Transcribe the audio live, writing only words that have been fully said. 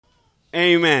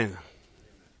Amen.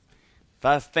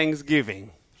 That's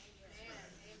Thanksgiving.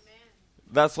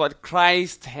 That's what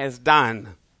Christ has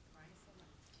done.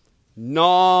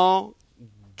 No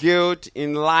guilt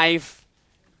in life,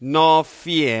 no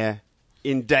fear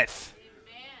in death.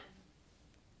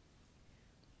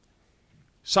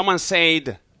 Someone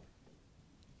said,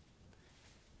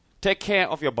 take care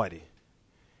of your body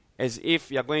as if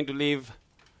you're going to live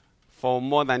for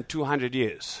more than 200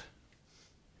 years.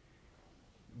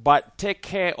 But take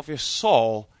care of your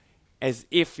soul as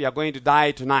if you're going to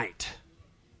die tonight.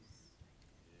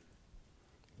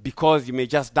 Because you may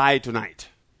just die tonight.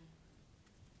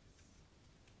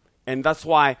 And that's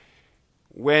why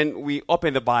when we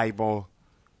open the Bible,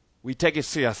 we take it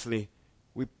seriously.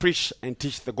 We preach and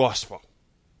teach the gospel.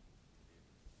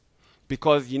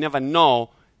 Because you never know,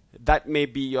 that may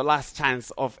be your last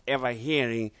chance of ever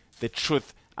hearing the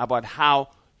truth about how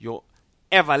your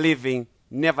ever living,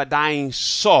 never dying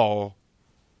soul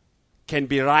can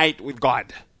be right with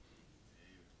God.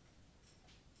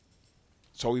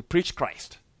 So we preach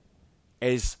Christ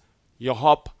as your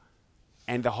hope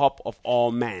and the hope of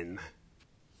all men.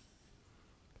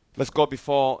 Let's go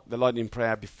before the Lord in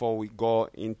prayer before we go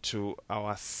into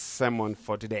our sermon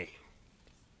for today.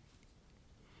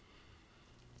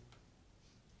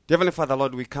 Dear Heavenly Father,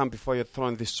 Lord, we come before your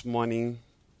throne this morning.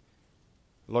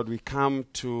 Lord, we come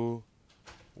to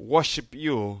worship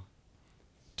you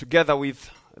together with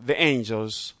the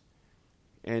angels,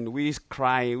 and we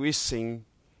cry, we sing,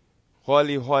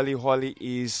 holy, holy, holy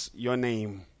is your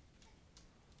name.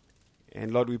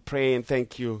 And Lord, we pray and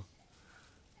thank you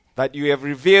that you have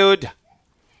revealed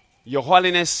your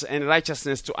holiness and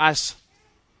righteousness to us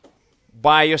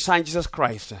by your Son Jesus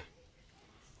Christ.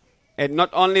 And not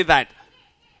only that,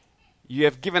 you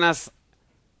have given us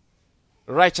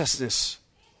righteousness.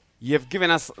 You have given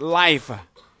us life.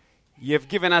 You have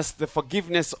given us the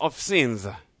forgiveness of sins.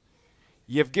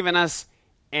 You have given us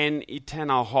an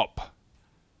eternal hope.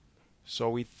 So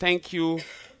we thank you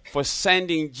for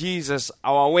sending Jesus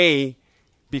our way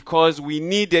because we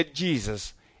needed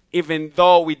Jesus, even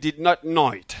though we did not know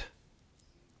it.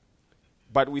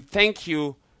 But we thank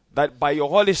you that by your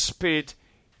Holy Spirit,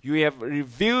 you have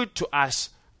revealed to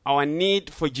us our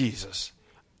need for Jesus,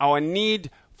 our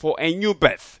need for a new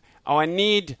birth, our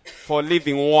need for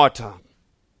living water.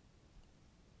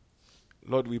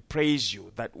 Lord, we praise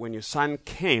you that when your Son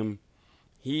came,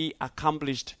 he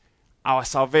accomplished our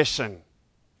salvation.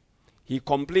 He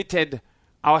completed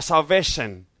our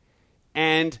salvation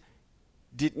and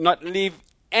did not leave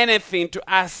anything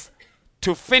to us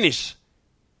to finish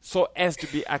so as to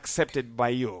be accepted by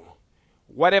you.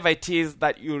 Whatever it is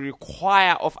that you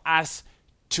require of us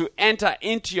to enter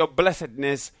into your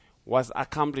blessedness was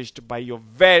accomplished by your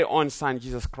very own Son,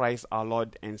 Jesus Christ, our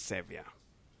Lord and Savior.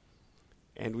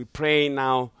 And we pray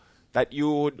now that you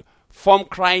would form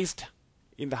Christ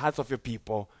in the hearts of your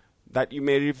people, that you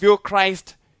may reveal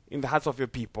Christ in the hearts of your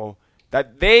people,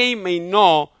 that they may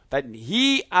know that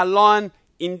he alone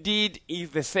indeed is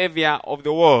the Savior of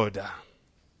the world.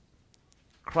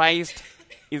 Christ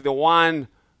is the one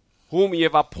whom you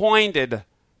have appointed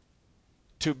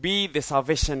to be the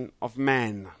salvation of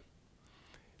man.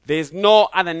 There is no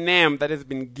other name that has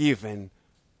been given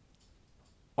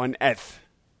on earth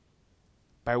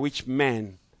by which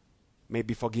man may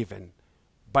be forgiven,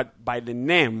 but by the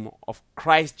name of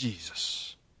Christ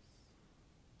Jesus.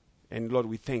 And Lord,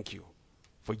 we thank you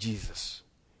for Jesus.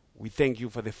 We thank you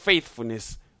for the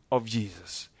faithfulness of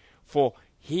Jesus. For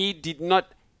he did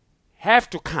not have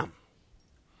to come.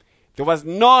 There was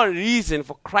no reason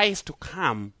for Christ to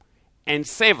come and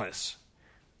save us.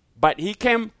 But he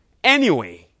came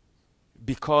anyway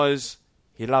because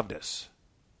he loved us.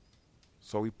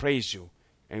 So we praise you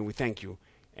and we thank you.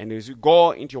 And as we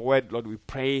go into your word, Lord, we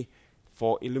pray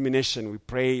for illumination. We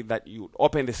pray that you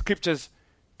open the scriptures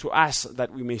to us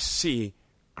that we may see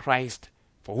Christ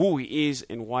for who he is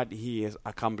and what he has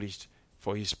accomplished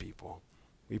for his people.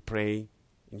 We pray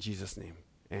in Jesus' name.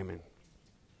 Amen.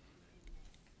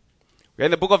 We're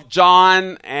in the book of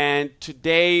John, and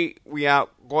today we are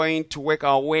going to work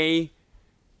our way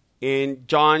in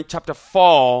John chapter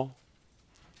 4.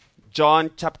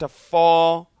 John chapter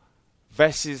 4,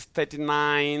 verses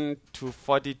 39 to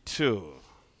 42.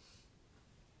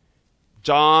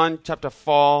 John chapter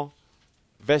 4,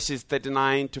 verses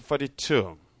 39 to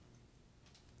 42.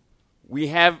 We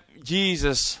have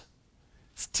Jesus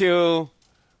still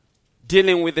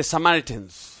dealing with the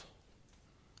Samaritans.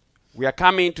 We are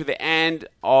coming to the end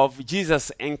of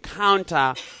Jesus'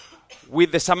 encounter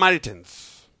with the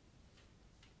Samaritans.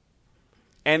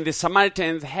 And the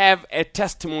Samaritans have a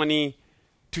testimony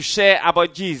to share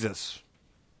about Jesus.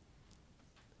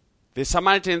 The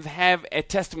Samaritans have a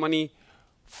testimony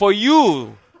for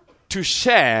you to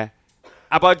share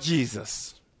about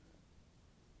Jesus.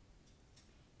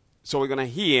 So we're going to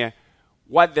hear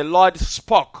what the Lord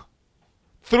spoke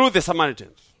through the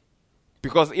Samaritans.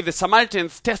 Because if the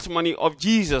Samaritans' testimony of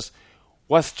Jesus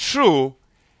was true,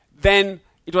 then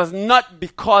it was not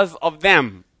because of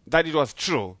them that it was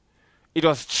true. It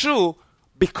was true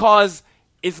because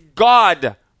it's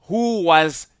God who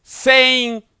was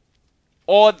saying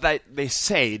all that they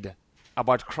said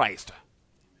about Christ.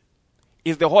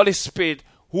 It's the Holy Spirit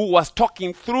who was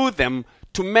talking through them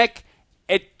to make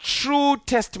a true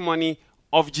testimony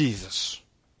of Jesus.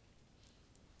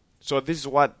 So this is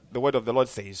what the word of the Lord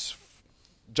says.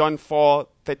 John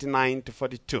 4:39 to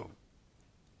 42.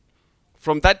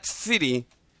 From that city,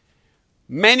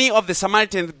 many of the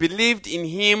Samaritans believed in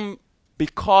him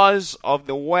because of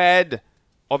the word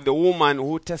of the woman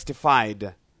who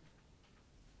testified,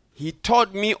 "He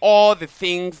taught me all the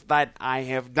things that I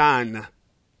have done."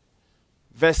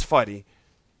 Verse 40.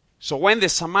 So when the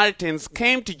Samaritans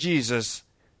came to Jesus,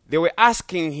 they were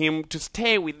asking him to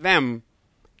stay with them,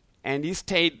 and he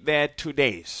stayed there 2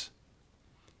 days.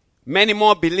 Many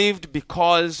more believed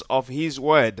because of his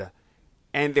word,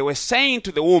 and they were saying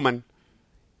to the woman,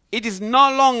 "It is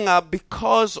no longer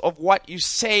because of what you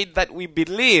said that we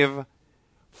believe,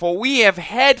 for we have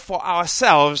heard for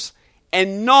ourselves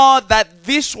and know that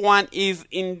this one is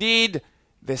indeed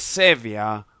the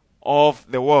Savior of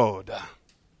the world."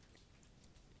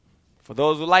 For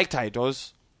those who like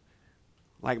titles,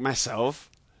 like myself,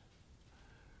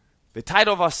 the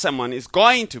title of our sermon is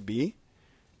going to be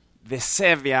 "The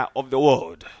Savior of the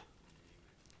World."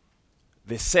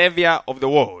 The Savior of the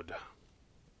world.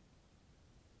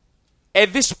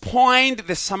 At this point,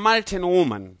 the Samaritan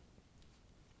woman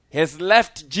has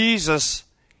left Jesus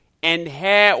and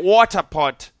her water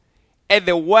pot at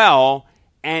the well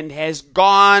and has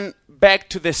gone back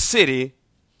to the city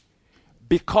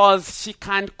because she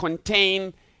can't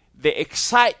contain the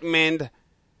excitement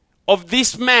of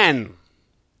this man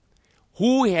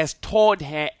who has told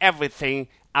her everything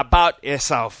about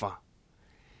herself.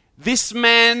 This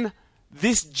man,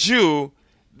 this Jew,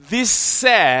 this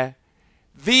Sir,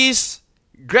 this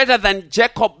greater than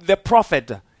Jacob the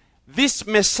prophet, this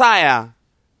Messiah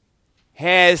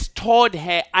has told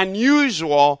her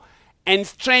unusual and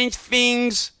strange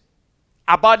things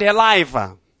about her life.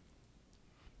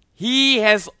 He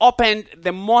has opened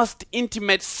the most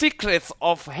intimate secrets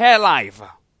of her life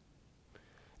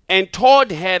and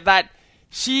told her that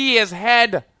she has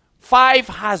had 5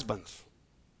 husbands,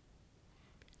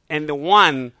 and the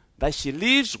one that she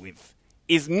lives with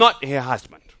is not her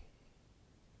husband.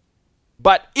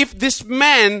 But if this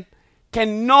man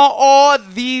can know all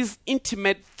these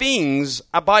intimate things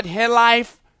about her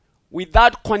life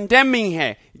without condemning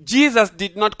her, Jesus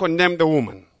did not condemn the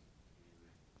woman.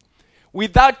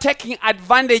 Without taking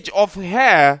advantage of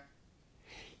her,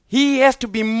 he has to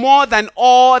be more than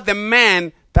all the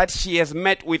men that she has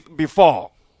met with before.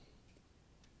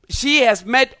 She has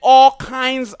met all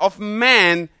kinds of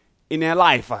men in her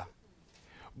life.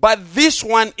 But this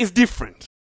one is different.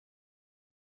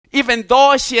 Even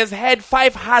though she has had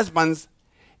 5 husbands,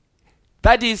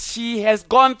 that is, she has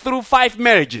gone through 5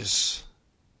 marriages.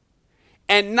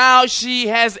 And now she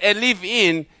has a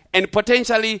live-in, and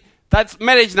potentially that's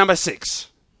marriage number 6.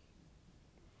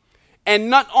 And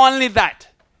not only that,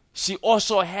 she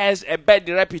also has a bad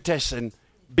reputation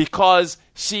because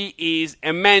she is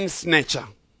a man snatcher.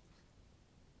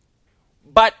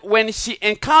 But when she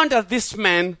encounters this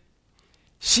man,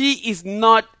 she is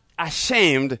not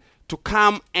ashamed to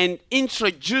come and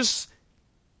introduce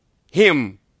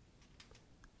him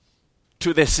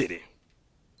to the city.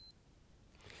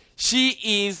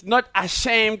 She is not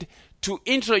ashamed to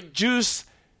introduce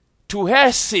to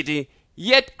her city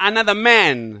yet another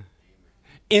man.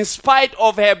 In spite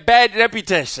of her bad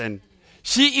reputation,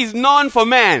 she is known for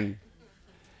men.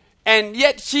 And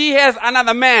yet she has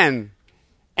another man.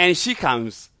 And she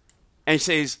comes and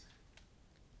says,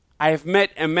 "I have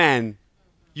met a man.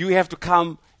 You have to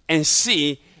come and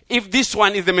see if this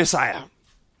one is the Messiah."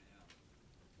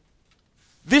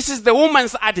 This is the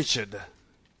woman's attitude.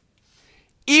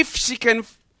 If she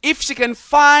can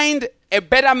find a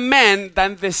better man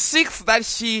than the 6 that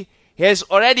she has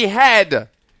already had,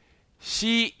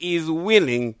 she is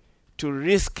willing to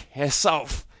risk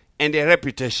herself and her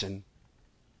reputation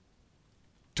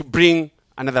to bring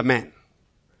another man.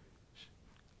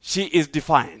 She is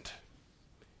defiant.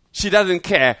 She doesn't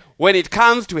care when it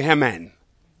comes to her man.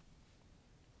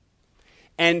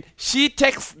 And she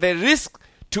takes the risk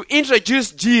to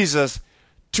introduce Jesus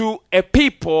to a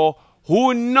people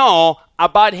who know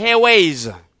about her ways,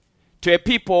 to a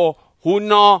people who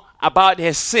know about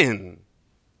her sin.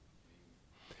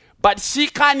 But she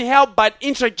can't help but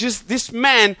introduce this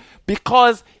man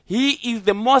because he is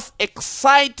the most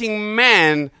exciting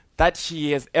man that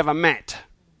she has ever met.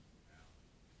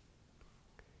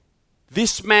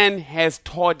 This man has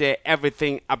told her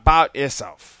everything about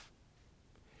herself.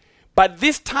 But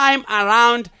this time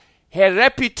around, her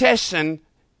reputation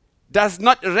does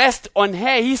not rest on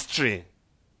her history.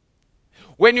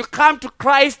 When you come to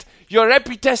Christ, your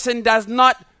reputation does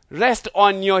not rest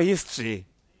on your history,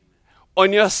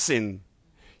 on your sin.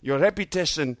 Your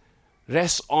reputation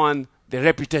rests on the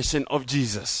reputation of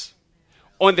Jesus,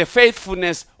 on the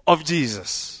faithfulness of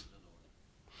Jesus.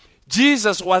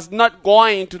 Jesus was not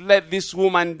going to let this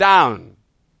woman down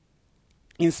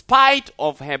in spite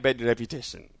of her bad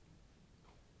reputation.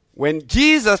 When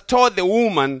Jesus told the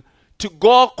woman to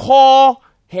go call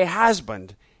her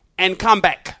husband and come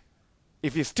back,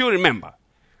 if you still remember,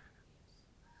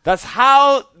 that's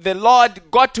how the Lord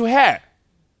got to her.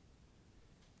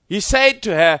 He said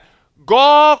to her,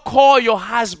 go call your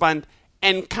husband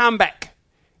and come back.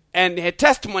 And her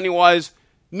testimony was,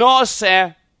 no,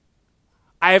 sir,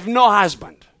 I have no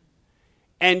husband.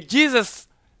 And Jesus'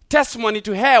 testimony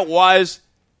to her was,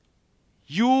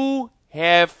 you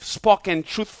have spoken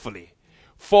truthfully.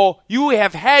 For you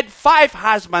have had 5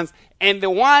 husbands, and the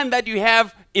one that you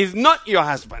have is not your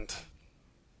husband.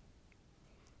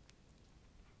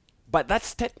 But that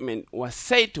statement was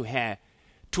said to her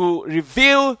to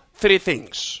reveal 3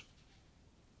 things.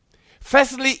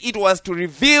 Firstly, it was to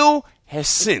reveal her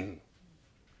sin.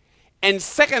 And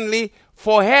secondly,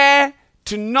 for her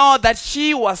to know that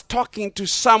she was talking to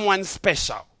someone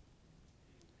special.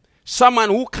 Someone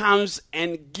who comes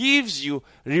and gives you,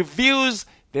 reveals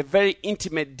the very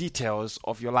intimate details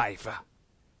of your life.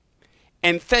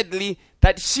 And thirdly,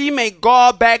 that she may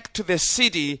go back to the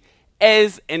city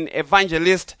as an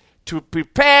evangelist to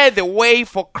prepare the way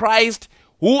for Christ,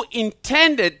 who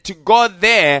intended to go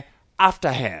there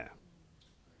after her.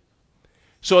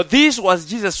 So this was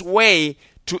Jesus' way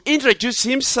to introduce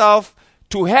himself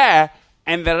to her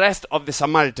and the rest of the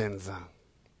Samaritans.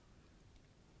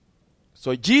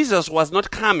 So Jesus was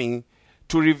not coming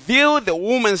to reveal the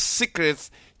woman's secrets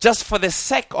just for the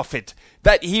sake of it,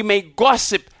 that he may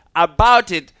gossip about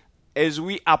it as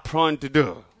we are prone to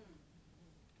do,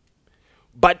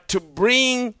 but to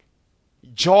bring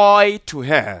joy to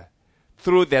her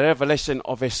through the revelation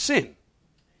of her sin.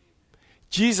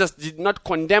 Jesus did not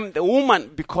condemn the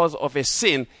woman because of her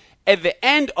sin. At the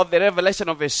end of the revelation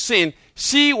of her sin,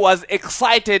 she was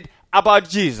excited about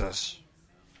Jesus.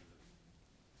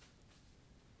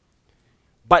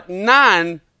 But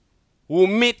none will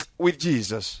meet with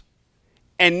Jesus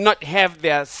and not have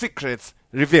their secrets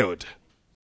revealed.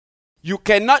 You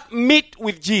cannot meet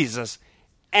with Jesus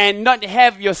and not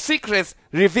have your secrets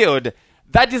revealed.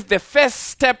 That is the first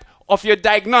step of your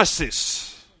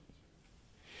diagnosis.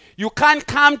 You can't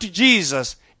come to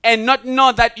Jesus and not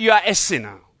know that you are a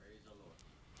sinner.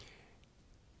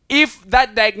 If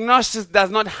that diagnosis does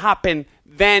not happen,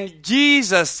 then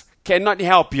Jesus cannot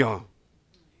help you.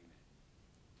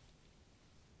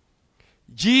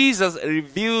 Jesus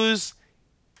reveals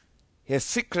his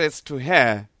secrets to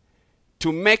her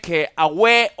to make her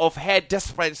aware of her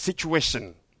desperate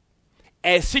situation.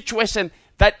 A situation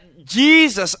that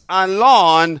Jesus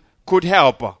alone could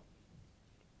help her.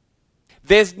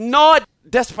 There's no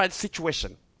desperate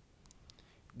situation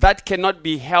that cannot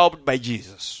be helped by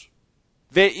Jesus.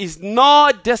 There is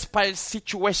no desperate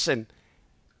situation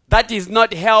that is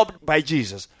not helped by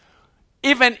Jesus.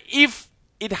 Even if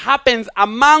it happens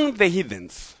among the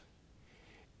heathens.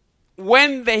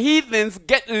 When the heathens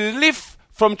get relief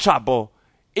from trouble,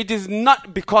 it is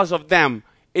not because of them.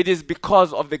 It is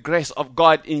because of the grace of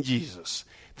God in Jesus.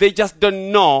 They just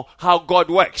don't know how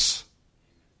God works.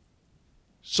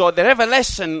 So the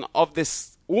revelation of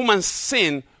this woman's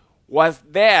sin was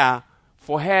there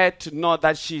for her to know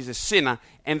that she is a sinner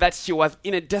and that she was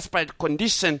in a desperate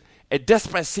condition, a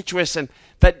desperate situation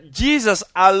that Jesus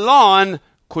alone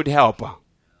could help her.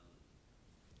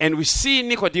 And we see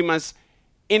Nicodemus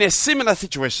in a similar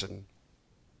situation.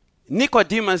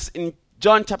 Nicodemus in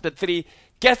John chapter 3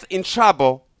 gets in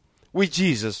trouble with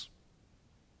Jesus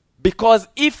because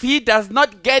if he does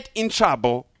not get in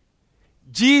trouble,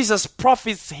 Jesus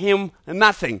profits him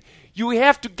nothing. You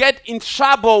have to get in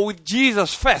trouble with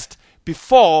Jesus first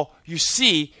before you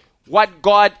see what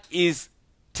God is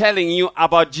telling you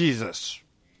about Jesus.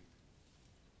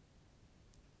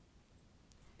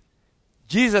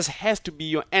 Jesus has to be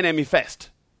your enemy first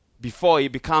before he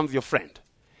becomes your friend.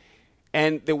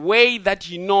 And the way that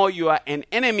you know you are an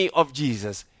enemy of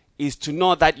Jesus is to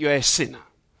know that you are a sinner.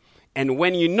 And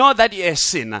when you know that you are a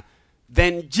sinner,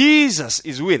 then Jesus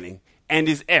is willing and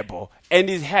is able and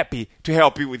is happy to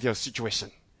help you with your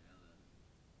situation.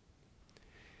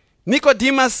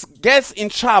 Nicodemus gets in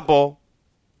trouble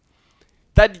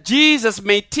that Jesus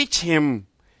may teach him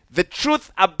the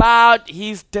truth about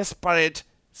his desperate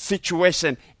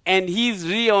situation and his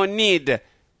real need.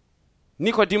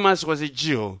 Nicodemus was a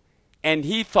Jew, and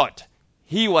he thought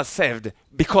he was saved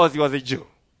because he was a Jew.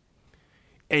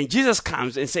 And Jesus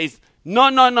comes and says, no,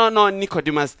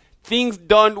 Nicodemus, things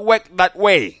don't work that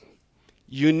way.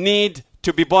 You need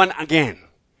to be born again.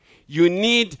 You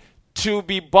need to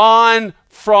be born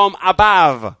from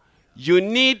above. You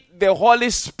need the Holy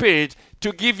Spirit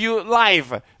to give you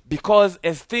life, because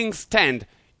as things stand,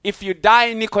 if you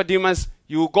die, Nicodemus,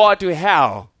 you go to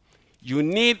hell. You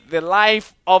need the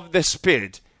life of the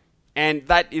Spirit, and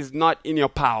that is not in your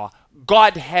power.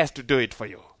 God has to do it for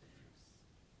you.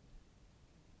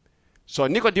 So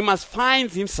Nicodemus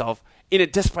finds himself in a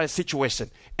desperate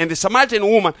situation, and the Samaritan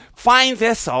woman finds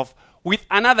herself with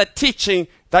another teaching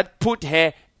that put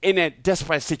her in a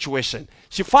desperate situation.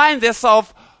 She finds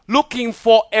herself looking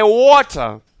for a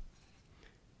water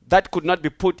that could not be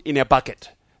put in a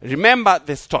bucket. Remember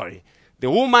the story. The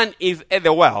woman is at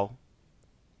the well,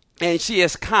 and she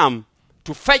has come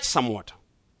to fetch some water.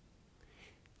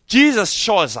 Jesus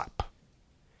shows up,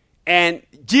 and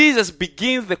Jesus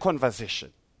begins the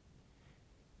conversation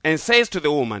and says to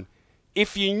the woman,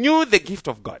 if you knew the gift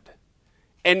of God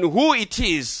and who it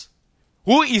is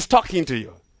who is talking to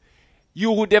you,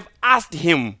 you would have asked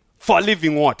him for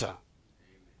living water.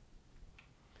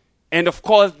 And of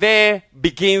course, there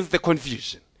begins the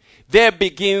confusion. There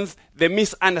begins the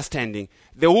misunderstanding.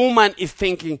 The woman is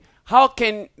thinking, how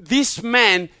can this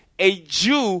man, a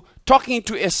Jew, talking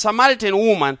to a Samaritan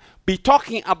woman, be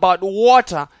talking about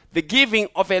water, the giving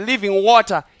of a living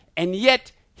water, and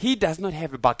yet he does not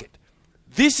have a bucket?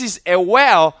 This is a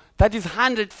well that is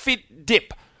 100 feet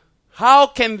deep. How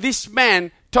can this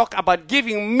man talk about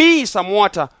giving me some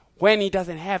water when he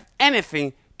doesn't have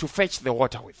anything to fetch the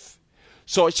water with?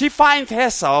 So she finds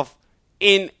herself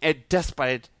in a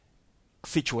desperate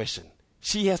situation.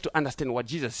 She has to understand what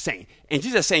Jesus is saying. And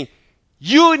Jesus is saying,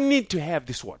 you need to have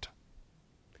this water.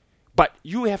 But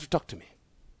you have to talk to me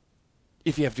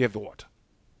if you have to have the water.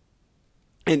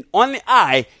 And only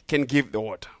I can give the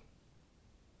water.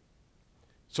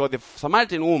 So the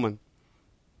Samaritan woman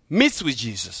meets with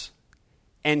Jesus,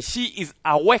 and she is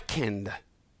awakened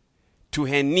to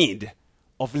her need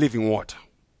of living water.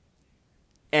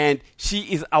 And she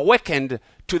is awakened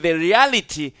to the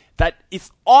reality that it's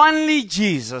only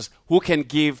Jesus who can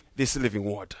give this living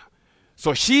water.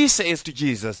 So she says to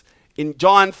Jesus in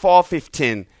John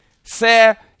 4:15,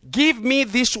 Sir, give me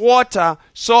this water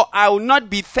so I will not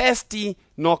be thirsty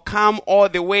nor come all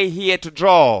the way here to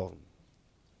draw.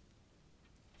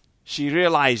 She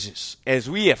realizes, as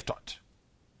we have taught.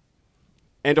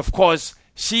 And of course,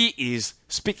 she is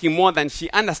speaking more than she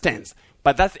understands.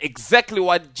 But that's exactly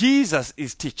what Jesus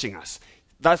is teaching us.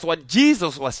 That's what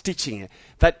Jesus was teaching her.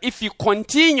 That if you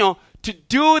continue to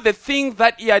do the things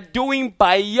that you are doing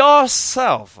by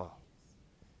yourself,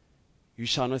 you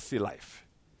shall not see life.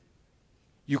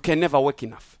 You can never work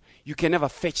enough. You can never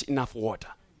fetch enough water.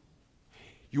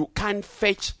 You can't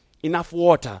fetch enough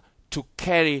water to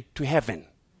carry to heaven.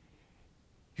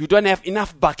 You don't have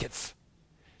enough buckets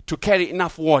to carry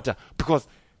enough water because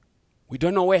we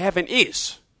don't know where heaven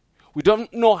is. We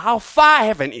don't know how far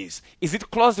heaven is. Is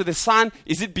it close to the sun?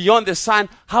 Is it beyond the sun?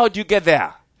 How do you get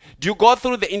there? Do you go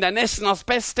through the International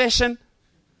Space Station?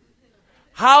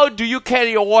 How do you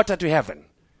carry your water to heaven?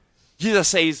 Jesus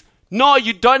says, no,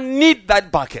 you don't need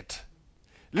that bucket.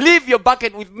 Leave your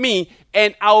bucket with me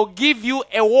and I'll give you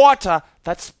a water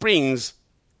that springs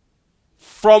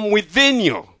from within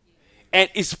you. And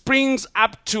it springs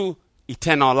up to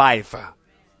eternal life.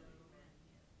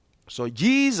 So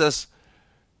Jesus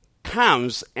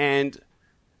comes and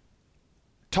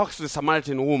talks to the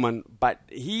Samaritan woman, but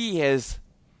he has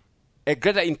a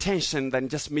greater intention than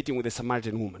just meeting with the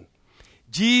Samaritan woman.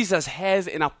 Jesus has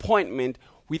an appointment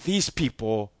with his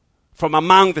people from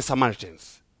among the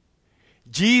Samaritans.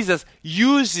 Jesus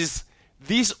uses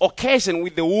this occasion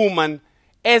with the woman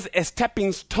as a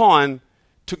stepping stone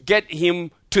to get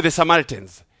him to the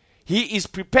Samaritans. He is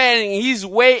preparing his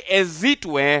way, as it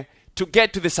were, to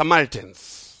get to the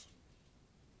Samaritans.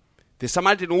 The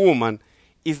Samaritan woman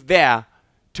is there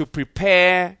to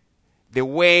prepare the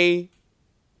way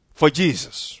for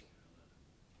Jesus.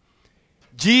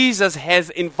 Jesus has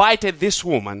invited this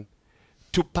woman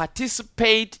to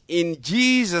participate in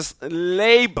Jesus'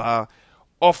 labor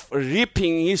of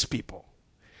reaping his people.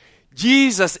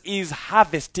 Jesus is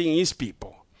harvesting his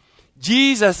people.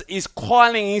 Jesus is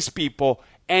calling his people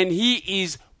and he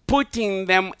is putting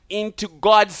them into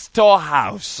God's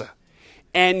storehouse,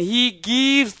 and he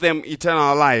gives them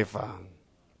eternal life.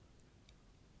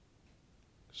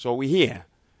 So we hear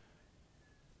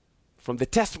from the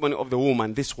testimony of the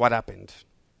woman, this is what happened.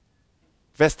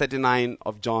 Verse 39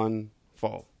 of John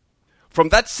 4. From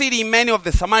that city, many of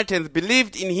the Samaritans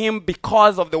believed in him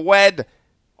because of the word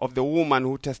of the woman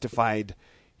who testified,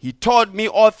 "He told me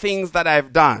all things that I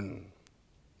have done."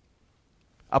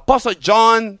 Apostle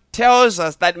John tells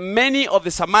us that many of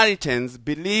the Samaritans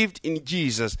believed in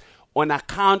Jesus on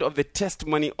account of the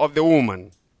testimony of the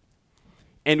woman.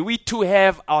 And we too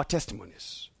have our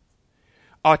testimonies.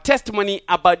 Our testimony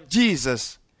about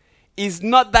Jesus is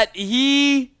not that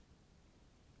he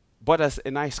bought us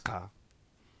a nice car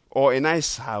or a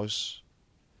nice house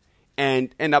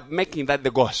and end up making that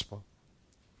the gospel.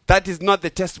 That is not the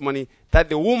testimony that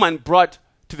the woman brought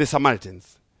to the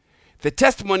Samaritans. The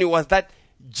testimony was that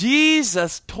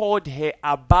Jesus told her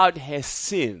about her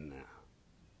sin.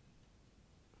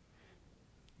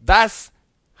 That's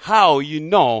how you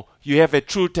know you have a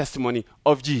true testimony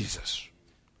of Jesus.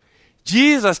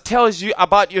 Jesus tells you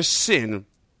about your sin.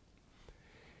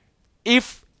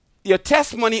 If your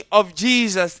testimony of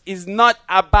Jesus is not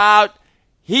about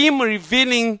him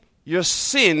revealing your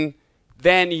sin,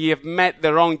 then you have met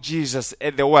the wrong Jesus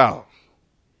at the well.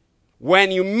 When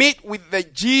you meet with the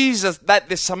Jesus that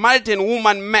the Samaritan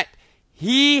woman met,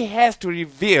 he has to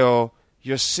reveal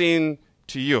your sin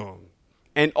to you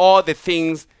and all the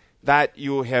things that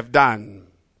you have done.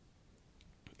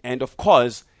 And of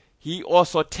course, he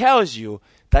also tells you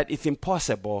that it's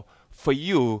impossible for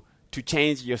you to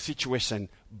change your situation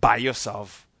by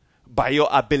yourself, by your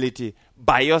ability,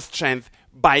 by your strength,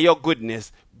 by your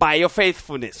goodness, by your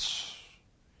faithfulness.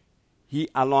 He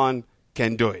alone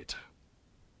can do it.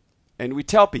 And we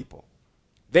tell people,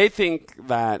 they think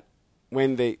that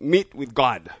when they meet with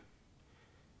God,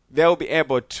 they'll be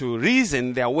able to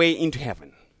reason their way into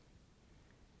heaven.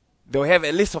 They'll have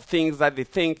a list of things that they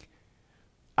think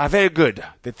are very good.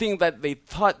 The things that they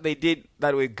thought they did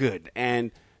that were good.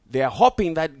 And they are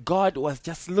hoping that God was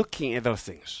just looking at those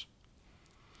things.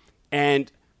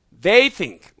 And they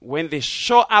think when they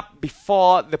show up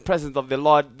before the presence of the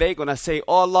Lord, they're going to say,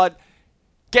 "Oh Lord,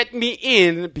 get me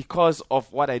in because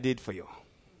of what I did for you."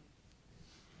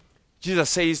 Jesus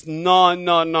says, no.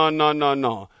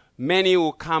 Many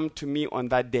will come to me on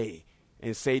that day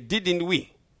and say, Didn't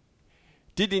we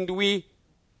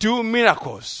do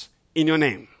miracles in your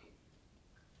name?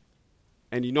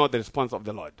 And you know the response of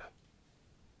the Lord.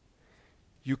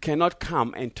 You cannot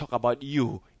come and talk about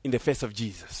you in the face of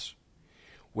Jesus.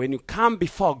 When you come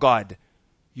before God,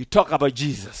 you talk about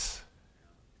Jesus.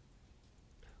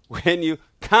 When you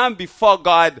come before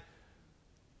God,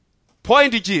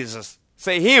 point to Jesus.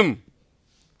 Say him.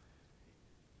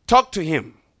 Talk to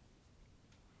him.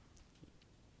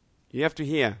 You have to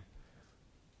hear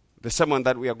the sermon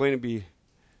that we are going to be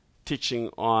teaching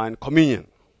on communion.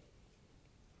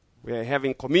 We are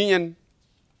having communion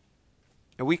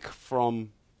a week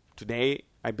from today,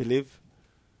 I believe.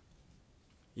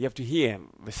 You have to hear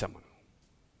the sermon.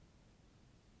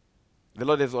 The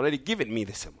Lord has already given me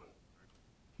the sermon.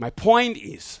 My point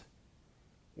is,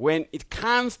 when it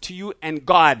comes to you and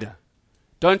God,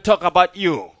 don't talk about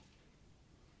you.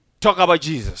 Talk about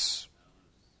Jesus.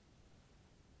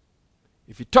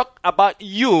 If you talk about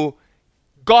you,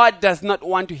 God does not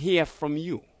want to hear from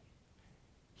you.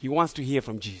 He wants to hear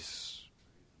from Jesus.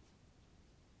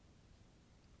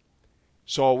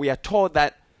 So we are told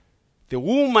that the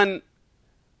woman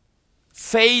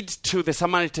said to the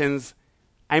Samaritans,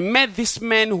 I met this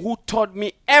man who told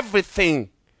me everything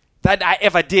that I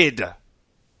ever did.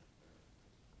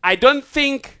 I don't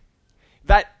think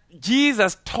that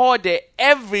Jesus told her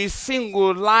every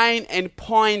single line and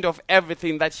point of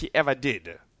everything that she ever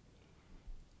did.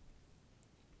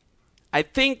 I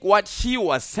think what she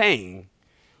was saying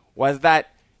was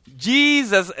that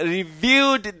Jesus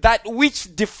revealed that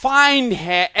which defined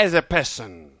her as a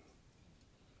person.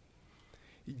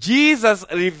 Jesus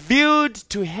revealed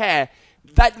to her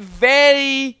that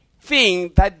very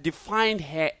thing that defined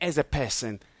her as a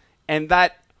person. And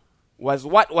that was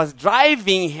what was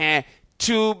driving her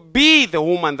to be the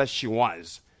woman that she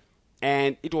was.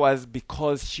 And it was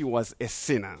because she was a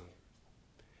sinner.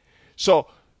 So,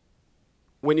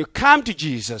 when you come to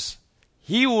Jesus,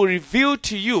 he will reveal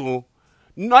to you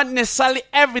not necessarily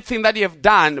everything that you have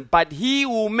done, but he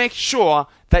will make sure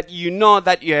that you know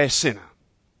that you're a sinner.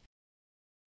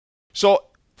 So,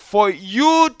 for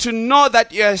you to know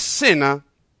that you're a sinner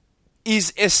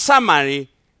is a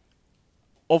summary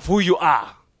of who you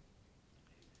are.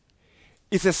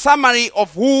 It's a summary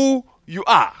of who you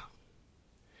are.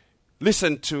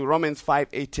 Listen to Romans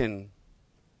 5:18.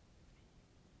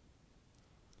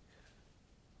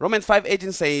 Romans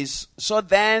 5:18 says, "So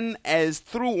then, as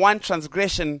through one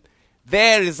transgression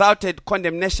there resulted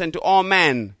condemnation to all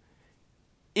men,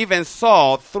 even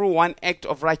so through one act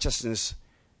of righteousness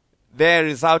there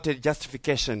resulted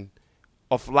justification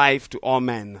of life to all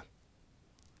men."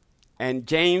 And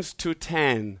James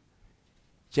 2:10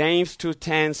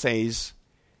 says,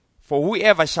 "For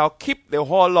whoever shall keep the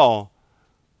whole law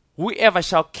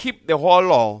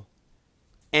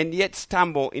and yet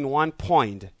stumble in one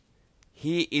point,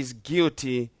 he is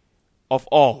guilty of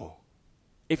all."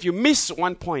 If you miss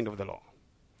one point of the law,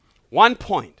 1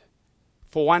 point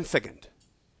for 1 second,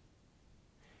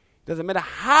 doesn't matter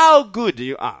how good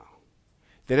you are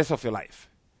the rest of your life,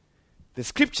 the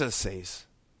scripture says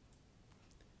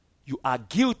you are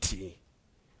guilty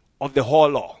of the whole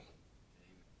law.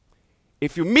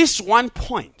 If you miss 1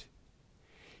 point,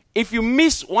 if you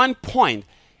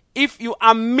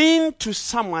are mean to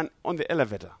someone on the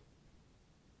elevator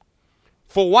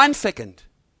for 1 second,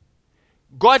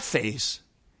 God says,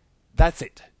 that's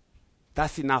it.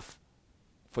 That's enough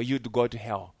for you to go to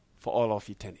hell for all of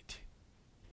eternity.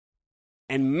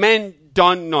 And men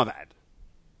don't know that.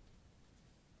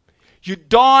 You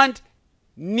don't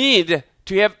need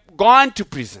to have gone to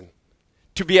prison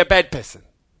to be a bad person.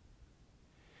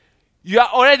 You are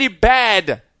already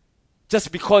bad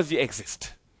just because you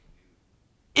exist.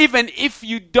 Even if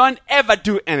you don't ever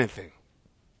do anything.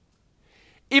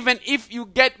 Even if you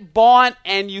get born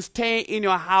and you stay in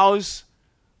your house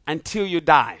until you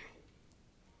die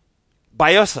by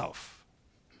yourself,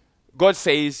 God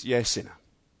says you're a sinner.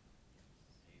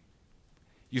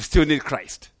 You still need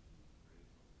Christ.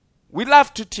 We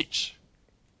love to teach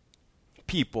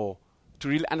people to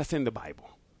really understand the Bible.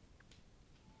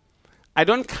 I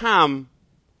don't come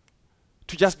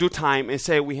to just do time and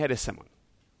say we had a sermon.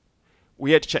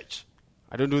 We had church.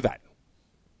 I don't do that.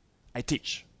 I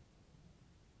teach.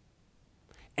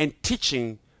 And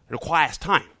teaching requires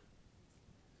time.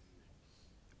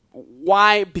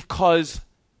 Why? Because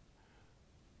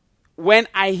when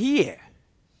I hear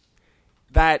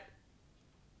that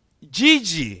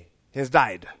Gigi has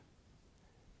died,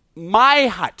 my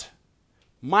heart,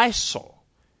 my soul,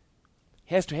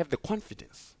 has to have the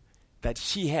confidence that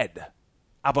she had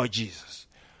about Jesus.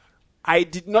 I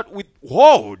did not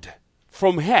withhold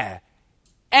from her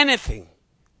anything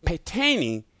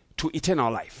pertaining to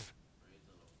eternal life.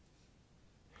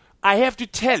 I have to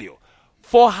tell you,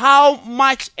 for how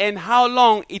much and how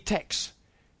long it takes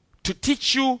to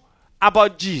teach you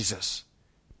about Jesus,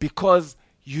 because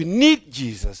you need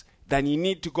Jesus, then you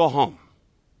need to go home.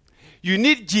 You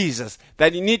need Jesus,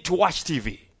 then you need to watch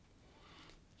TV.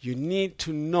 You need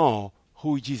to know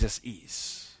who Jesus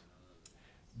is.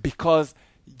 Because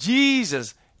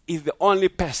Jesus is the only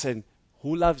person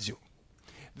who loves you.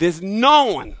 There's no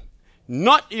one,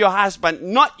 not your husband,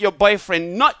 not your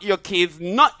boyfriend, not your kids,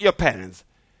 not your parents.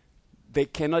 They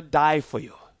cannot die for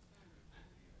you.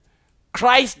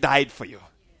 Christ died for you.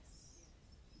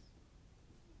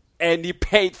 And he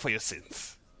paid for your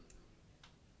sins.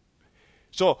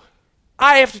 So,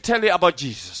 I have to tell you about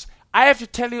Jesus. I have to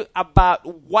tell you about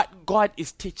what God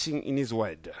is teaching in his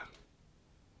word.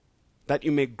 That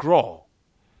you may grow.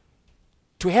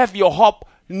 To have your hope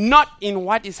not in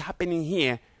what is happening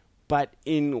here, but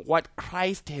in what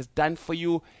Christ has done for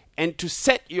you, and to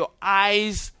set your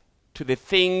eyes to the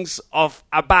things of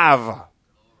above.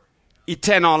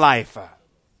 Eternal life.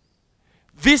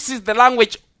 This is the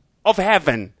language of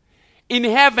heaven. In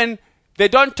heaven, they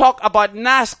don't talk about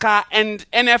NASCAR and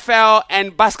NFL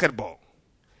and basketball.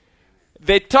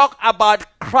 They talk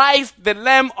about Christ, the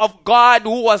Lamb of God,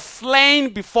 who was slain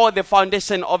before the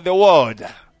foundation of the world.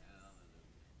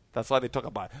 That's what they talk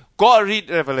about. Go read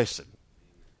Revelation.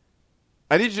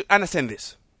 I need you to understand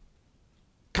this.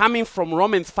 Coming from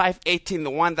Romans 5:18, the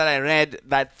one that I read,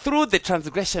 that through the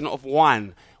transgression of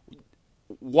one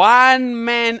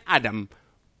man, Adam,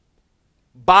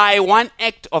 by one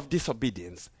act of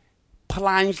disobedience,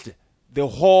 plunged the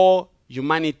whole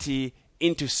humanity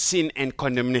into sin and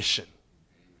condemnation.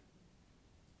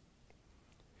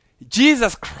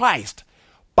 Jesus Christ,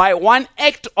 by one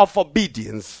act of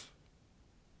obedience,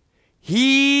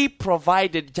 he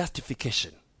provided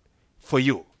justification for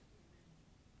you.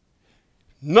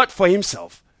 Not for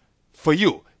himself, for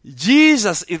you.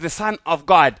 Jesus is the Son of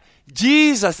God.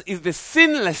 Jesus is the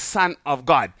sinless Son of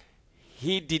God.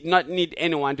 He did not need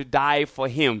anyone to die for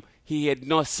him. He had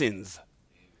no sins.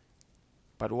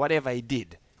 But whatever he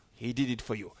did it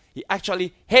for you. He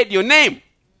actually had your name.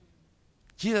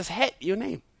 Jesus had your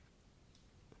name.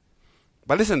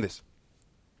 But listen to this.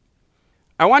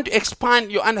 I want to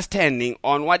expand your understanding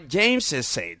on what James has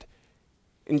said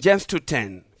in James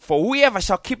 2:10. For whoever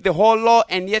shall keep the whole law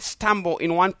and yet stumble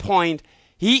in one point,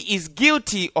 he is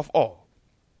guilty of all.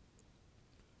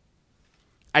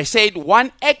 I said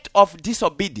one act of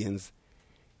disobedience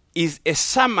is a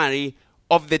summary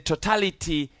of the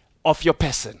totality of your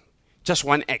person. Just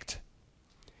one act.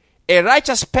 A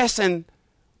righteous person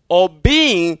or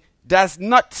being does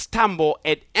not stumble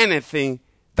at anything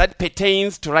that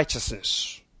pertains to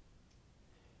righteousness.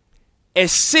 A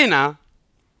sinner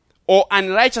or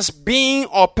unrighteous being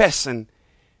or person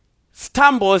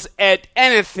stumbles at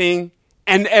anything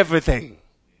and everything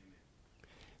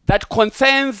that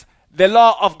concerns the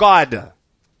law of God.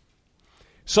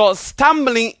 So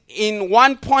stumbling in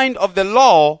one point of the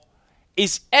law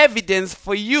is evidence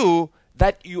for you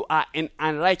that you are an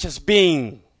unrighteous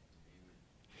being.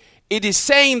 It is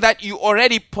saying that you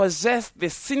already possess the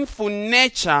sinful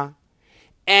nature,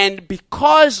 and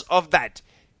because of that,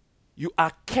 you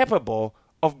are capable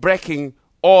of breaking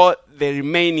all the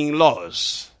remaining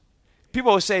laws.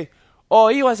 People will say, oh,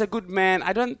 he was a good man.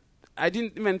 I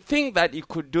didn't even think that he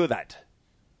could do that.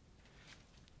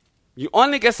 You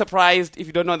only get surprised if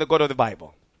you don't know the God of the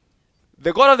Bible.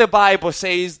 The God of the Bible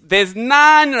says, there's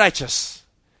none righteous.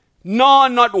 No,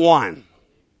 not one.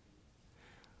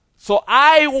 So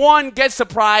I won't get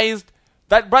surprised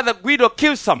that Brother Guido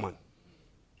killed someone.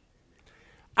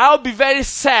 I'll be very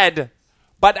sad,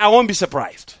 but I won't be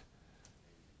surprised.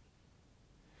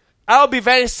 I'll be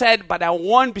very sad, but I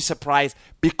won't be surprised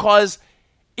because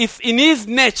it's in his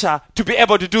nature to be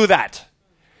able to do that.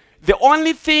 The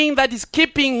only thing that is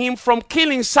keeping him from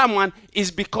killing someone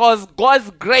is because God's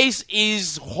grace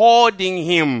is holding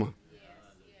him.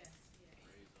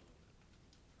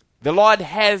 The Lord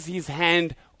has his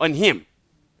hand on him.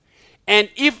 And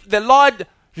if the Lord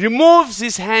removes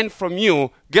his hand from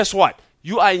you, guess what?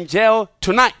 You are in jail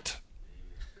tonight.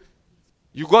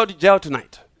 You go to jail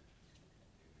tonight.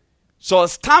 So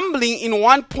stumbling in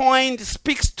one point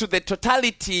speaks to the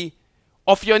totality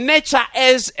of your nature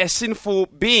as a sinful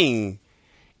being.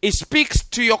 It speaks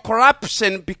to your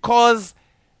corruption because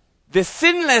the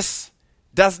sinless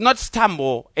does not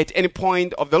stumble at any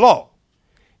point of the law.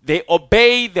 They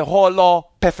obey the whole law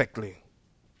perfectly.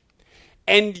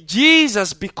 And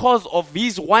Jesus, because of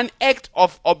his one act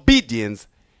of obedience,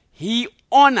 he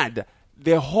honored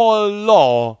the whole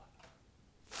law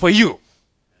for you.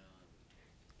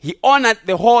 He honored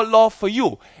the whole law for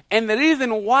you. And the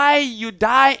reason why you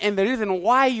die and the reason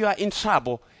why you are in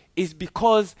trouble is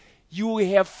because you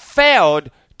have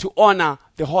failed to honor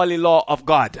the holy law of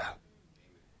God.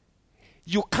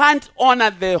 You can't honor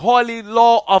the holy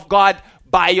law of God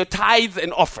by your tithes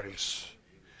and offerings.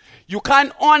 You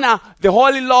can't honor the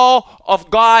holy law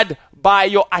of God by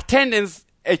your attendance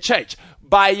at church,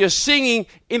 by your singing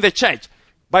in the church,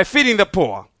 by feeding the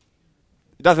poor.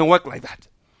 It doesn't work like that.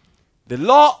 The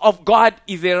law of God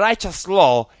is a righteous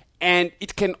law, and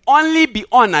it can only be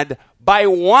honored by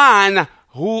one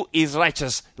who is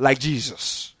righteous like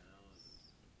Jesus.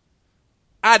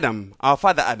 Adam, our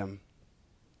father Adam,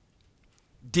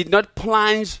 did not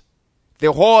plunge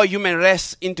the whole human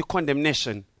race into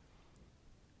condemnation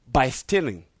by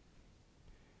stealing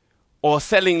or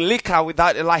selling liquor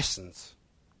without a license,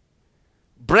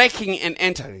 breaking and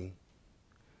entering,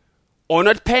 or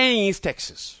not paying his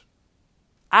taxes.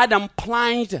 Adam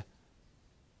plunged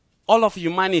all of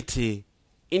humanity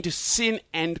into sin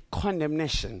and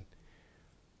condemnation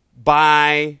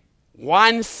by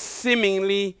one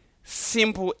seemingly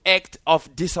simple act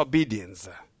of disobedience.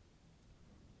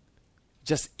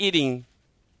 Just eating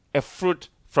a fruit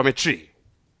from a tree.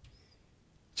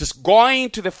 Just going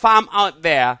to the farm out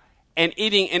there and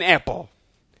eating an apple.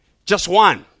 Just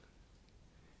one.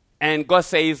 And God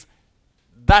says,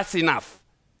 that's enough.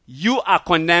 You are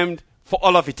condemned for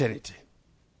all of eternity.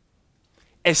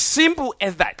 As simple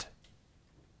as that.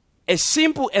 As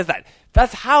simple as that.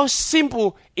 That's how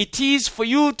simple it is for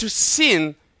you to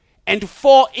sin and to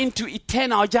fall into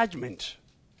eternal judgment.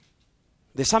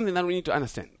 There's something that we need to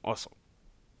understand also.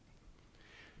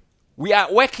 We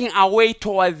are working our way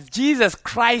towards Jesus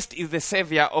Christ is the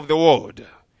Savior of the world.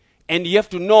 And you have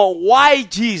to know why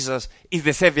Jesus is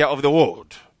the Savior of the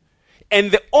world.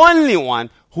 And the only one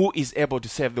who is able to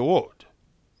save the world.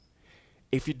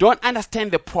 If you don't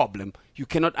understand the problem, you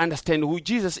cannot understand who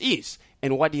Jesus is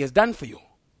and what he has done for you.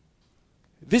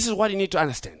 This is what you need to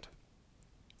understand.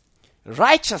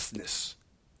 Righteousness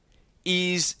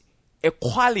is a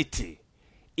quality,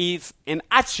 is an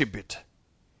attribute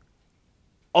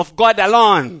of God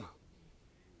alone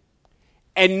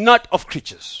and not of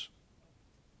creatures.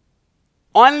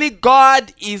 Only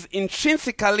God is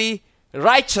intrinsically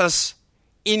righteous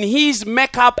in his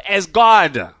makeup as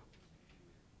God.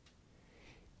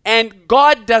 And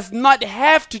God does not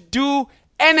have to do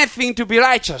anything to be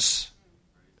righteous.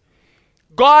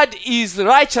 God is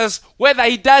righteous whether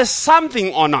he does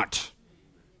something or not.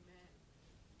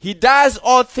 He does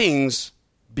all things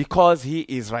because he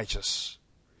is righteous.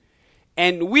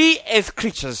 And we as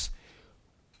creatures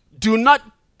do not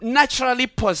naturally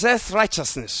possess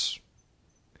righteousness.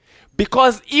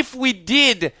 Because if we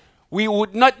did, we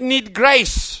would not need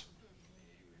grace.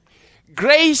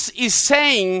 Grace is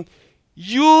saying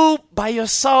you by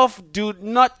yourself do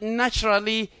not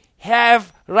naturally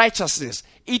have righteousness.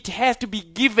 It has to be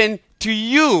given to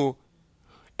you.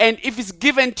 And if it's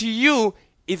given to you,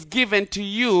 it's given to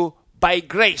you by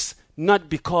grace, not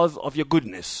because of your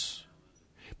goodness.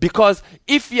 Because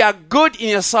if you are good in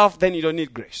yourself, then you don't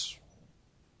need grace.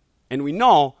 And we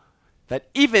know that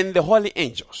even the holy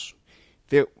angels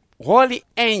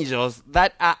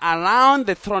that are around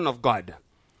the throne of God,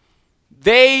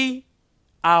 they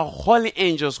are holy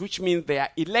angels, which means they are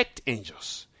elect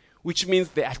angels, which means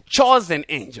they are chosen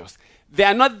angels. They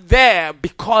are not there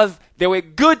because they were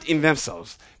good in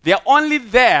themselves. They are only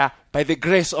there by the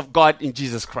grace of God in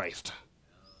Jesus Christ.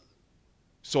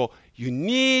 So you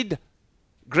need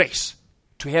grace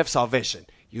to have salvation.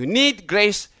 You need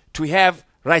grace to have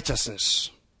righteousness.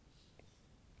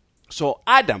 So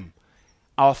Adam,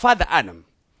 our father Adam,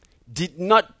 did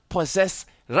not possess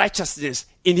righteousness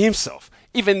in himself.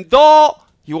 Even though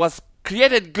he was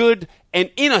created good and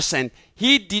innocent,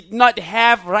 he did not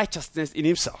have righteousness in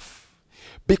himself.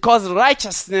 Because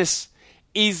righteousness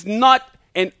is not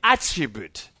an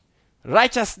attribute.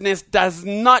 Righteousness does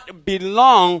not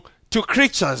belong to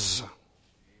creatures.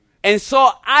 And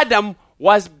so Adam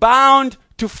was bound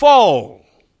to fall.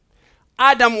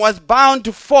 Adam was bound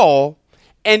to fall,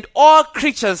 and all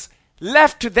creatures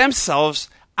left to themselves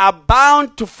are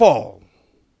bound to fall.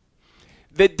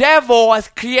 The devil was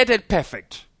created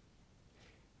perfect.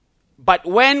 But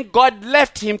when God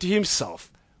left him to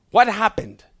himself, what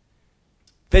happened?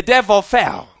 The devil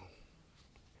fell.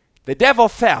 The devil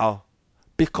fell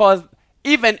because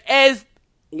even as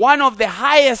one of the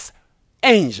highest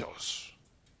angels,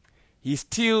 he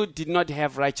still did not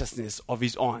have righteousness of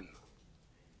his own.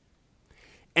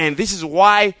 And this is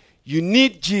why you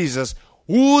need Jesus,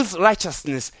 whose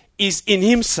righteousness is in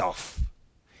himself.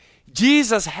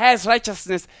 Jesus has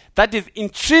righteousness that is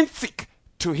intrinsic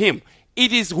to him.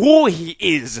 It is who he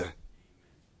is.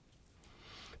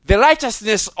 The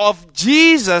righteousness of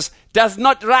Jesus does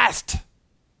not rust.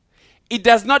 It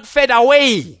does not fade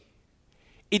away.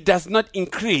 It does not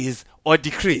increase or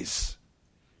decrease.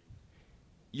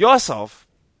 Yourself,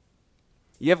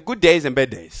 you have good days and bad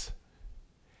days.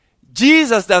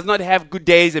 Jesus does not have good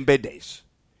days and bad days.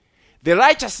 The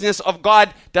righteousness of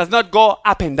God does not go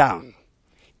up and down.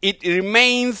 It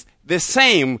remains the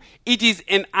same. It is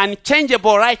an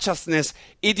unchangeable righteousness.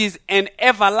 It is an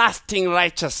everlasting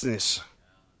righteousness.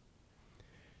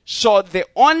 So the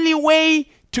only way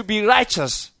to be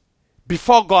righteous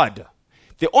before God,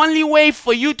 the only way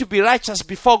for you to be righteous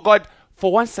before God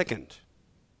for 1 second,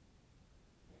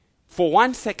 for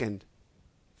 1 second,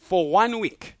 for 1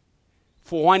 week,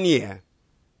 for 1 year,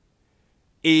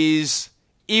 is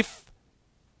if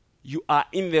you are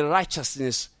in the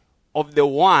righteousness of the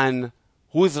one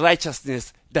whose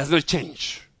righteousness does not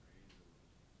change.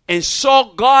 And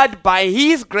so God, by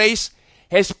his grace,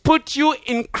 has put you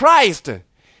in Christ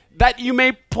that you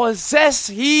may possess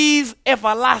his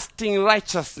everlasting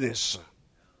righteousness.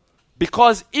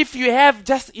 Because if you have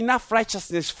just enough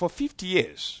righteousness for 50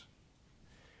 years,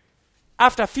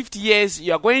 after 50 years,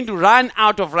 you are going to run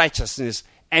out of righteousness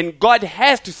and God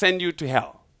has to send you to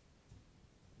hell.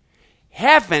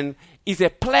 Heaven is a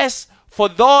place for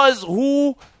those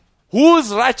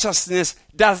whose righteousness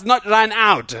does not run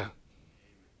out.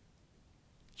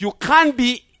 You can't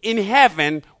be in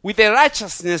heaven with a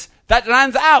righteousness that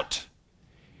runs out.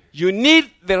 You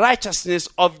need the righteousness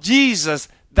of Jesus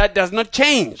that does not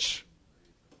change.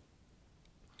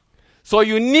 So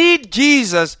you need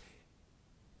Jesus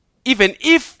even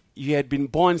if you had been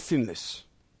born sinless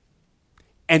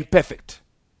and perfect,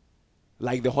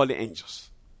 like the holy angels.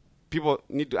 People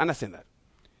need to understand that.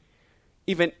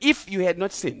 Even if you had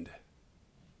not sinned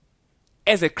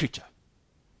as a creature,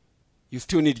 you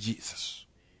still need Jesus.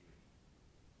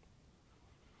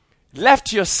 Left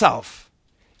to yourself,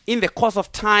 in the course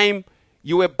of time,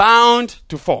 you were bound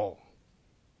to fall.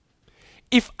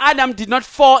 If Adam did not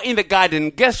fall in the garden,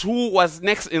 guess who was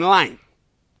next in line?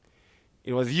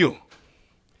 It was you.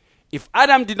 If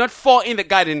Adam did not fall in the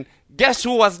garden, guess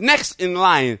who was next in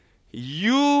line?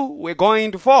 You were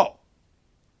going to fall.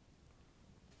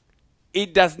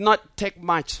 It does not take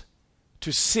much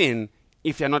to sin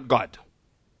if you're not God.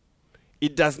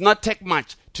 It does not take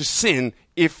much to sin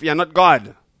if you're not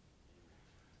God.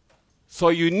 So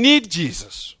you need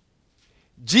Jesus.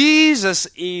 Jesus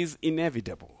is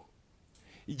inevitable.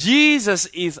 Jesus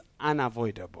is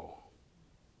unavoidable.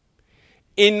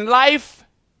 In life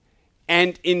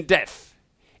and in death,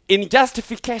 in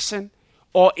justification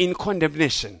or in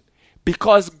condemnation,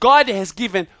 because God has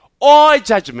given all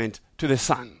judgment to the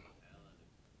Son.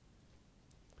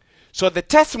 So the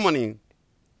testimony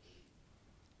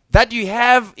that you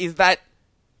have is that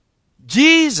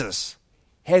Jesus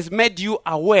has made you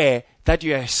aware that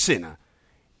you are a sinner.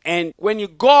 And when you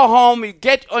go home, you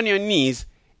get on your knees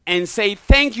and say,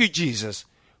 thank you, Jesus,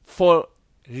 for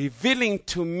revealing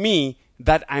to me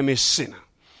that I'm a sinner.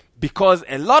 Because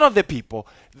a lot of the people,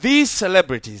 these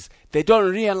celebrities, they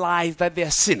don't realize that they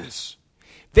are sinners.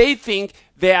 They think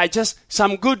they are just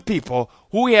some good people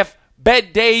who have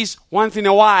bad days once in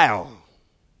a while.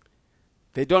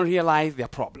 They don't realize their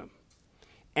problem.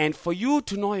 And for you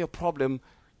to know your problem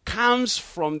comes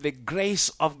from the grace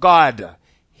of God.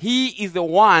 He is the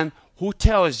one who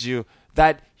tells you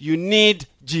that you need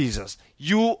Jesus.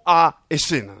 You are a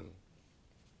sinner.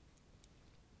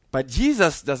 But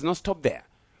Jesus does not stop there.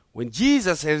 When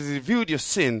Jesus has revealed your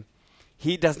sin,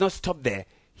 he does not stop there.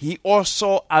 He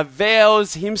also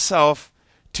avails himself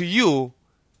to you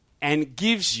and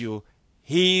gives you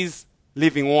his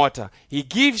living water. He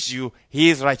gives you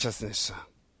his righteousness.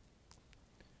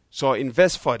 So in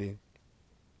verse 40,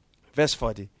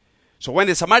 so when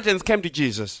the Samaritans came to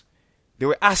Jesus, they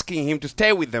were asking him to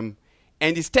stay with them,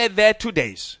 and he stayed there 2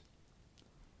 days.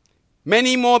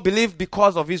 Many more believed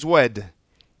because of his word,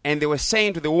 and they were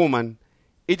saying to the woman,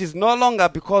 it is no longer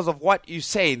because of what you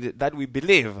said that we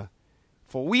believe,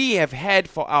 for we have heard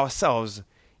for ourselves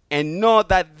and know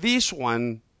that this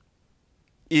one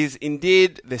is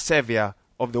indeed the Savior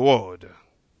of the world.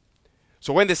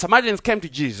 So when the Samaritans came to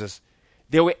Jesus,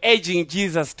 they were urging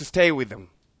Jesus to stay with them.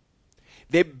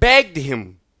 They begged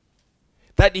him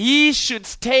that he should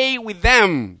stay with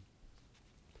them.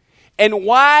 And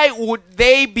why would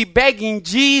they be begging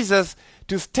Jesus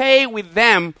to stay with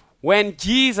them when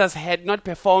Jesus had not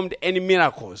performed any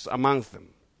miracles amongst them?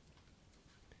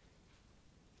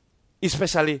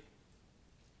 Especially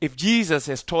if Jesus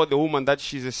has told the woman that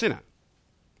she's a sinner.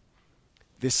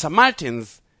 The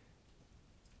Samaritans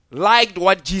liked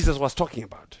what Jesus was talking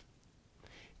about.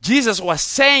 Jesus was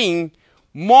saying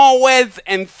more words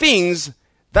and things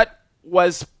that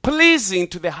was pleasing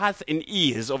to the hearts and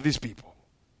ears of these people.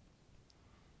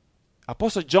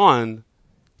 Apostle John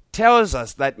tells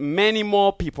us that many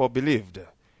more people believed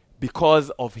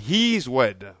because of his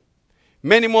word.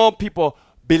 Many more people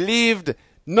believed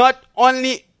not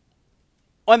only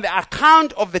on the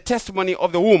account of the testimony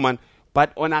of the woman,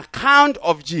 but on account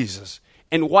of Jesus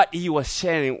and what he was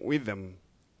sharing with them.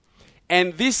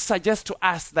 And this suggests to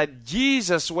us that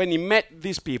Jesus, when he met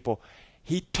these people,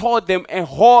 he told them a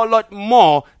whole lot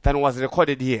more than was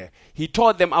recorded here. He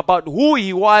told them about who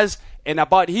he was and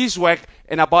about his work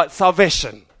and about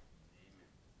salvation.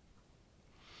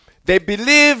 They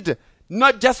believed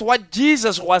not just what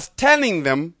Jesus was telling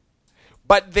them,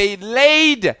 but they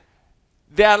laid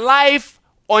their life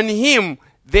on him.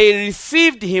 They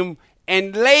received him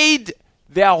and laid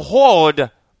their hold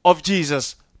of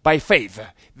Jesus by faith.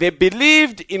 They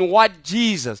believed in what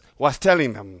Jesus was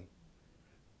telling them.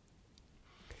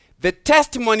 The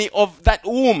testimony of that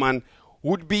woman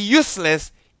would be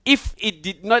useless if it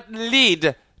did not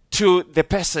lead to the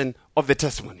person of the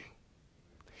testimony.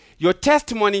 Your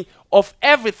testimony of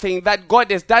everything that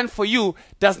God has done for you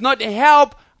does not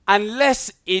help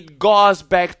unless it goes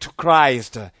back to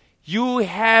Christ. You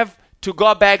have to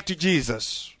go back to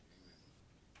Jesus.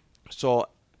 So,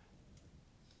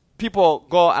 people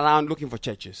go around looking for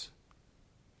churches.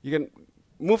 You can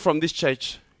move from this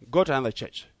church, go to another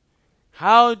church.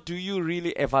 How do you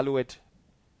really evaluate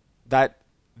that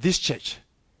this church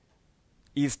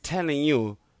is telling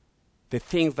you the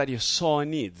things that your soul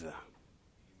needs?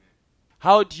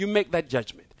 How do you make that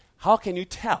judgment? How can you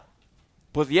tell?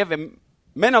 Because you have a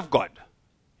man of God.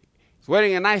 He's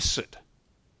wearing a nice suit.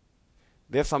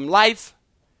 There's some lights,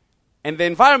 and the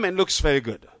environment looks very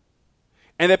good.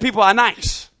 And the people are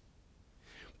nice.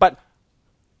 But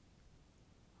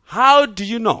how do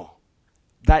you know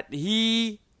that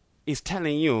he is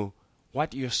telling you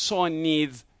what your soul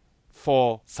needs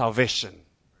for salvation?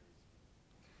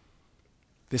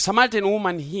 The Samaritan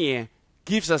woman here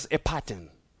gives us a pattern.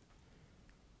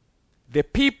 The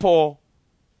people,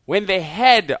 when they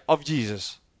heard of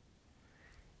Jesus,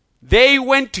 they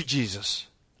went to Jesus.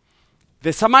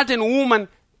 The Samaritan woman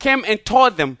came and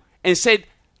told them and said,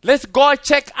 let's go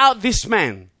check out this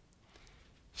man.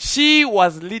 She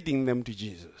was leading them to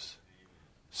Jesus.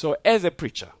 So as a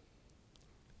preacher,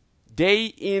 day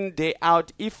in, day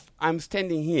out, if I'm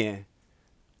standing here,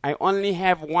 I only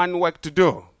have one work to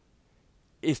do,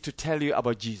 is to tell you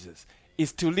about Jesus,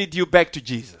 is to lead you back to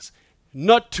Jesus,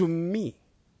 not to me.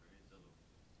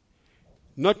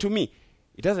 Not to me.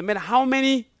 It doesn't matter how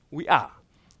many we are.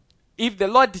 If the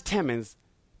Lord determines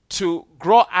to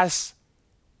grow us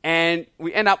and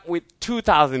we end up with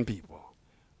 2,000 people,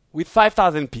 with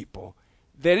 5,000 people,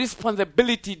 the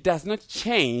responsibility does not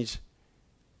change.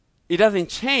 It doesn't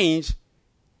change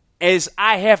as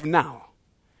I have now.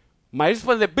 My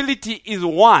responsibility is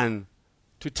one,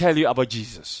 to tell you about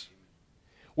Jesus.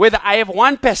 Whether I have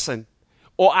one person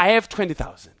or I have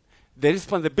 20,000, the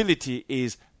responsibility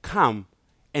is come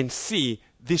and see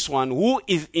this one who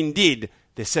is indeed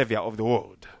the Savior of the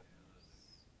world.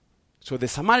 So the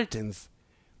Samaritans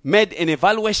made an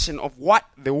evaluation of what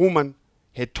the woman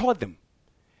had taught them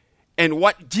and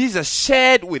what Jesus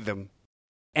shared with them,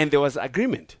 and there was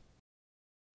agreement.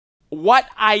 What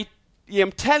I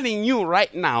am telling you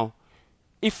right now,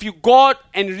 if you go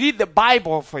and read the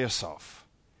Bible for yourself,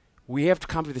 we have to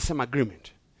come to the same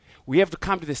agreement. We have to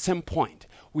come to the same point.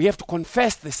 We have to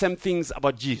confess the same things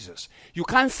about Jesus. You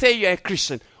can't say you're a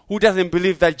Christian who doesn't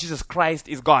believe that Jesus Christ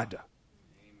is God. Amen.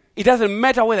 It doesn't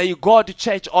matter whether you go to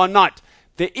church or not.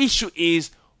 The issue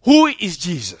is, who is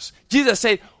Jesus? Jesus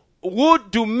said, who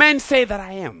do men say that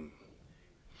I am?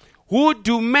 Who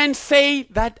do men say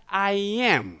that I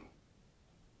am?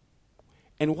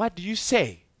 And what do you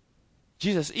say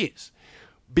Jesus is?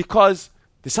 Because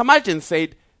the Samaritans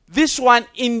said, this one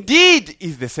indeed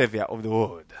is the Savior of the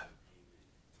world.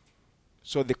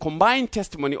 So the combined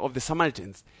testimony of the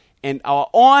Samaritans and our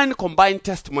own combined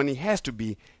testimony has to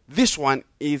be, this one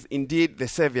is indeed the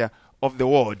Savior of the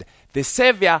world. The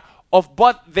Savior of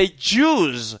both the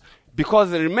Jews,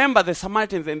 because remember, the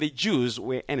Samaritans and the Jews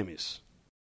were enemies.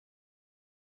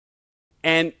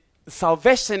 And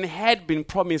salvation had been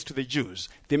promised to the Jews.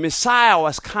 The Messiah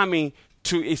was coming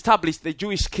to establish the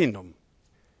Jewish kingdom.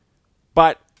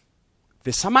 But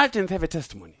the Samaritans have a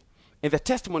testimony. And the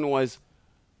testimony was,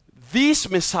 this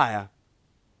Messiah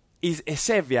is a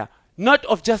Savior, not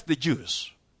of just the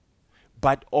Jews,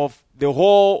 but of the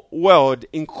whole world,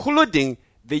 including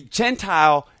the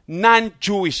Gentile,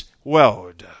 non-Jewish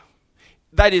world.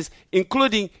 That is,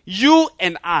 including you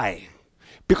and I.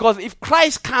 Because if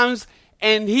Christ comes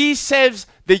and he saves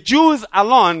the Jews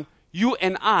alone, you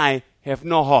and I have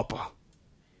no hope.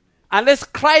 Unless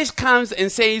Christ comes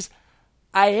and says,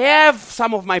 I have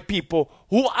some of my people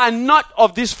who are not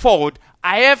of this fold.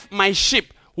 I have my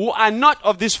sheep who are not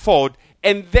of this fold,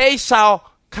 and they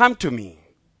shall come to me.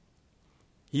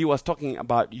 He was talking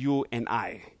about you and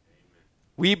I.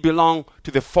 We belong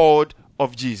to the fold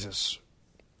of Jesus.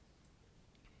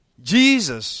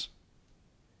 Jesus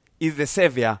is the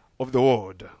Savior of the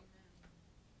world.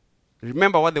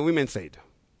 Remember what the women said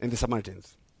and the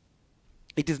Samaritans.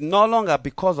 It is no longer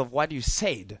because of what you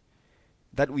said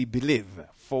that we believe,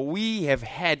 for we have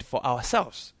heard for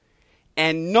ourselves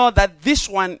and know that this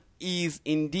one is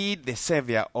indeed the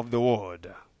Savior of the world.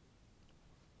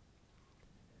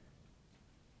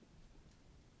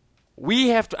 We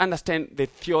have to understand the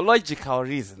theological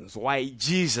reasons why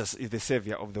Jesus is the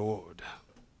Savior of the world.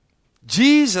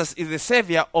 Jesus is the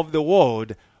Savior of the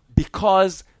world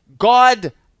because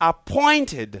God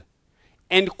appointed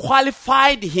and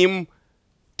qualified him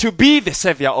to be the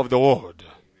Savior of the world.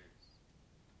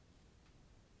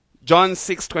 John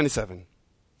 6:27.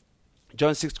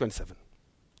 John 6:27.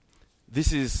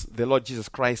 This is the Lord Jesus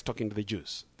Christ talking to the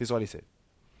Jews. This is what he said.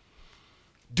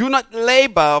 Do not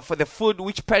labor for the food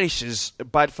which perishes,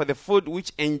 but for the food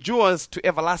which endures to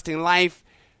everlasting life,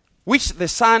 which the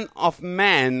Son of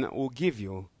Man will give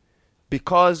you,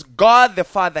 because God the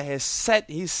Father has set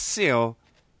his seal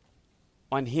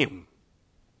on him.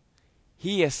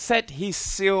 He has set his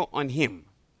seal on him.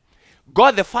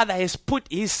 God the Father has put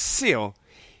his seal.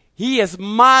 He has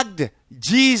marked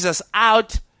Jesus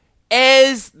out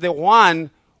as the one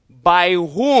by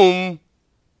whom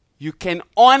you can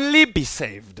only be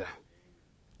saved.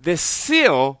 The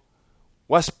seal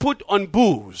was put on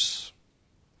bulls.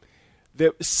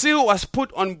 The seal was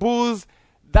put on bulls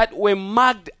that were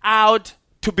marked out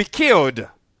to be killed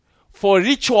for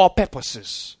ritual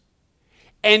purposes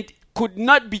and could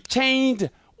not be changed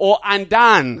or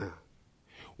undone.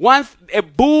 Once a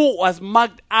bull was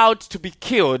marked out to be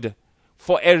killed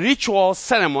for a ritual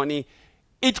ceremony,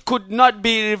 it could not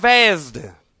be reversed.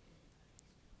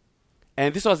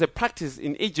 And this was a practice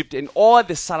in Egypt and all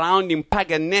the surrounding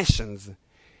pagan nations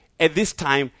at this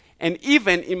time. And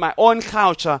even in my own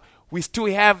culture, we still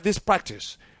have this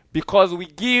practice because we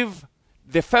give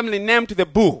the family name to the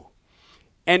bull.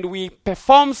 And we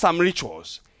perform some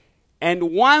rituals.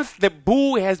 And once the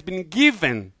bull has been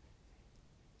given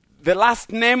the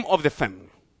last name of the family,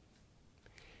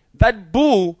 that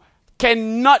bull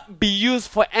cannot be used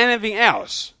for anything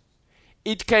else.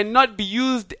 It cannot be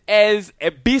used as a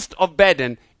beast of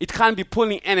burden. It can't be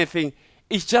pulling anything.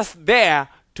 It's just there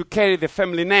to carry the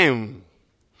family name.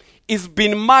 It's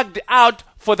been marked out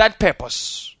for that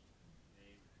purpose.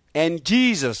 And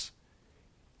Jesus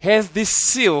has this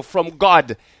seal from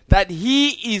God that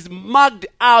he is marked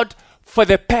out for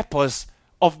the purpose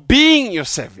of being your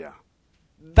Savior.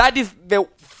 That is the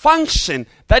function,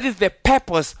 that is the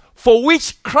purpose for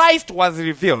which Christ was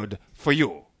revealed for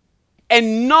you.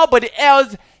 And nobody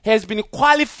else has been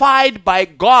qualified by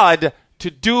God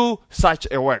to do such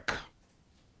a work.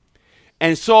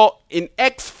 And so in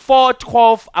Acts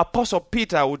 4:12, Apostle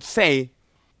Peter would say,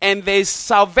 and there is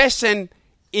salvation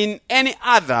in any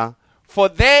other, for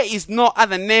there is no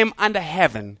other name under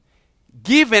heaven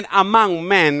given among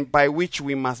men by which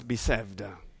we must be saved.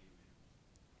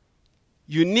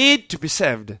 You need to be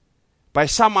saved by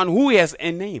someone who has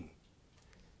a name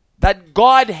that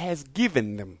God has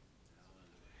given them,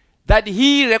 that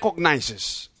he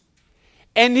recognizes.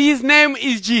 And his name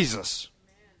is Jesus.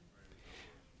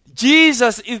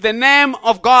 Jesus is the name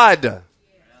of God.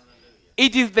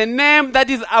 It is the name that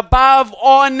is above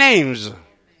all names.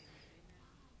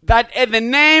 That at the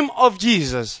name of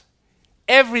Jesus,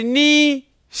 every knee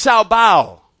shall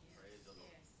bow,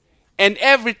 and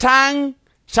every tongue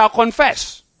shall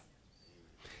confess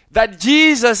that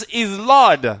Jesus is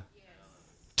Lord,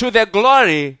 to the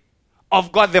glory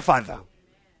of God the Father.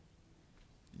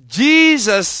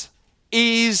 Jesus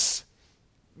is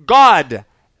God.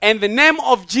 And the name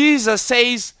of Jesus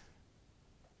says,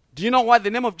 do you know what the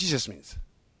name of Jesus means?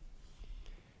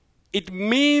 It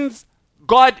means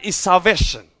God is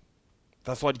salvation.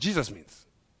 That's what Jesus means.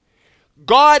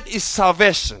 God is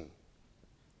salvation.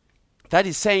 That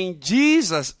is saying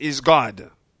Jesus is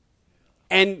God.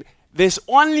 And there's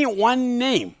only one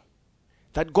name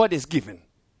that God has given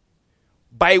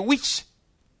by which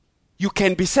you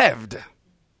can be saved.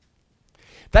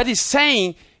 That is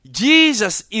saying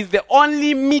Jesus is the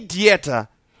only mediator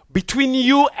between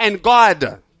you and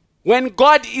God. When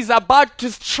God is about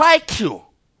to strike you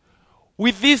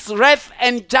with this wrath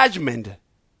and judgment,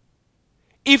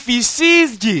 if he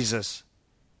sees Jesus,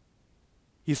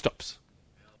 he stops.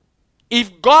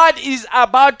 If God is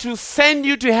about to send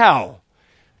you to hell,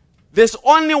 there's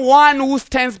only one who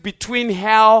stands between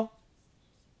hell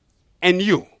and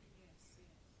you.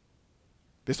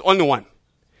 There's only one.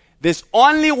 There's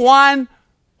only one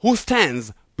who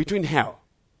stands between hell.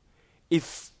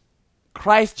 It's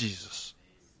Christ Jesus.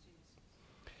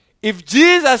 If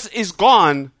Jesus is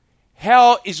gone,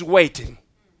 hell is waiting.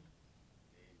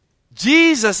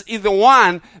 Jesus is the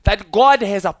one that God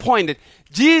has appointed.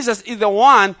 Jesus is the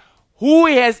one who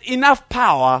has enough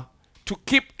power to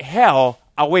keep hell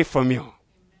away from you.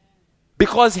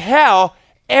 Because hell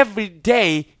every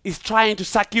day is trying to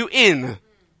suck you in.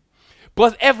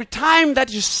 Because every time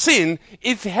that you sin,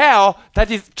 it's hell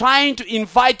that is trying to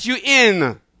invite you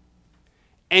in.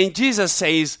 And Jesus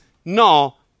says,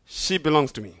 no, she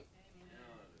belongs to me.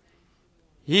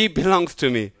 He belongs to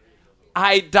me.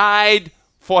 I died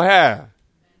for her.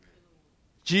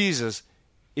 Jesus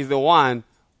is the one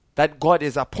that God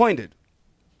has appointed.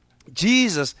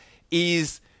 Jesus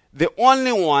is the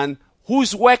only one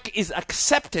whose work is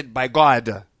accepted by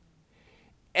God.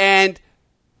 And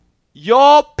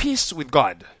your peace with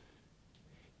God,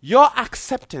 your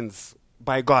acceptance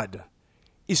by God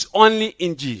is only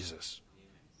in Jesus.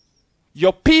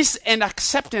 Your peace and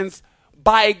acceptance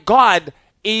by God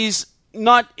is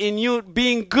not in you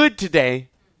being good today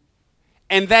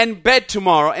and then bad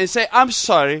tomorrow and say, I'm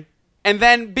sorry, and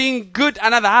then being good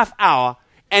another half hour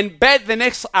and bad the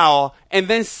next hour and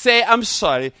then say, I'm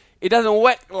sorry. It doesn't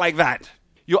work like that.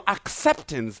 Your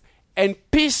acceptance and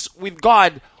peace with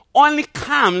God only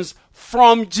comes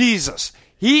from Jesus.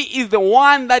 He is the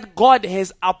one that God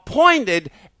has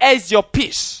appointed as your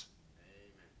peace.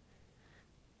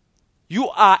 You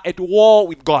are at war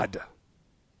with God.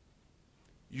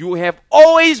 You have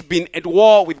always been at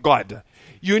war with God.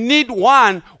 You need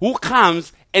one who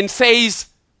comes and says,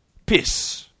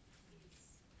 peace.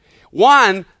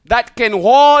 One that can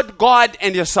hold God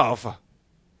and yourself.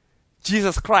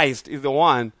 Jesus Christ is the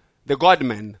one, the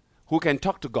God-man, who can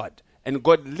talk to God. And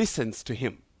God listens to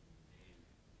him.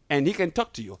 And he can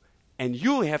talk to you. And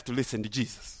you have to listen to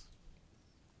Jesus.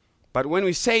 But when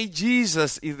we say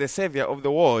Jesus is the Savior of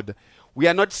the world, we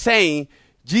are not saying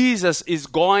Jesus is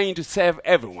going to save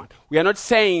everyone. We are not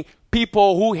saying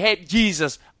people who hate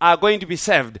Jesus are going to be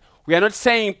saved. We are not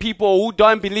saying people who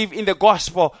don't believe in the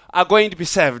gospel are going to be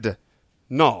saved.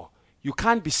 No. You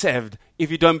can't be saved if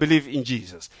you don't believe in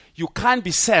Jesus. You can't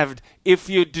be saved if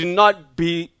you do not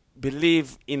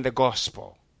believe in the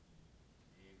gospel.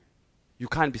 You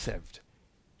can't be saved.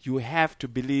 You have to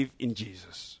believe in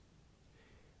Jesus.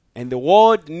 And the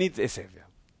world needs a savior.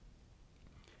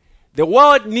 The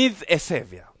world needs a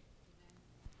savior.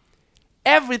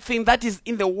 Everything that is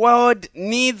in the world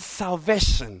needs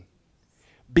salvation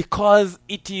because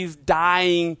it is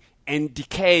dying and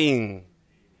decaying.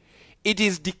 It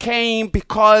is decaying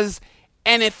because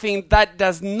anything that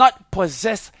does not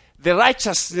possess the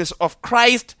righteousness of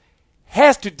Christ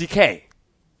has to decay.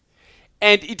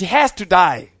 And it has to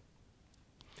die.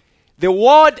 The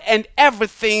world and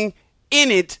everything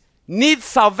in it needs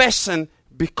salvation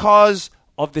because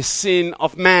of the sin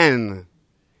of man.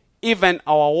 Even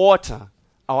our water,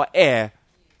 our air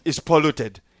is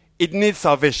polluted. It needs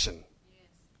salvation.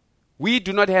 We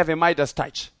do not have a Midas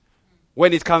touch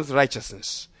when it comes to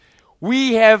righteousness.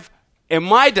 We have a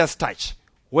Midas touch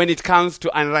when it comes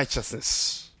to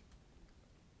unrighteousness.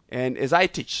 And as I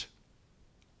teach,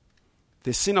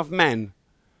 the sin of man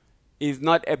is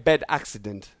not a bad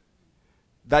accident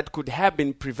that could have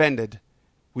been prevented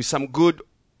with some good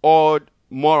or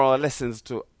moral lessons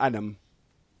to Adam.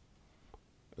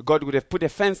 God would have put a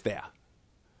fence there,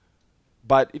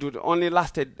 but it would only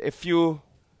lasted a few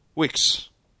weeks.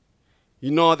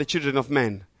 You know, the children of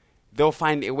men, they'll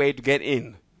find a way to get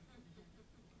in.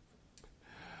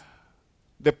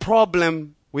 The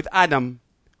problem with Adam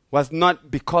was not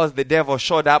because the devil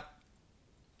showed up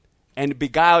and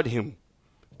beguiled him.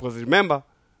 Because remember,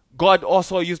 God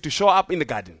also used to show up in the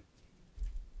garden.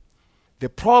 The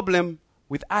problem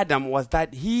with Adam was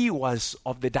that he was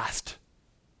of the dust.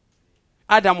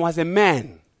 Adam was a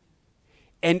man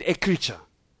and a creature.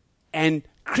 And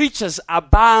creatures are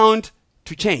bound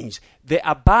to change. They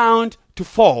are bound to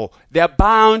fall. They are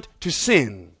bound to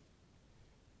sin.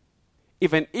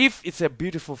 Even if it's a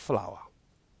beautiful flower.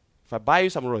 If I buy you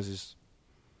some roses,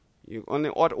 you only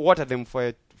water them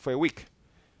for a week.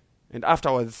 And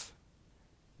afterwards,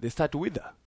 they start to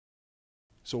wither.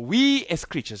 So we as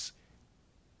creatures,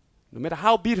 no matter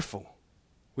how beautiful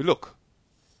we look,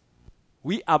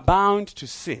 we are bound to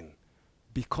sin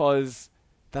because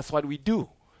that's what we do.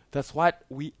 That's what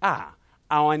we are.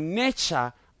 Our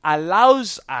nature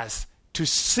allows us to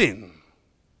sin.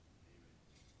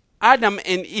 Adam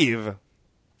and Eve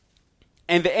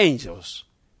and the angels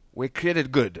were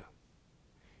created good.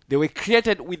 They were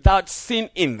created without sin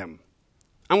in them.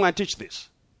 I'm going to teach this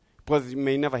because you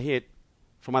may never hear it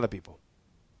from other people.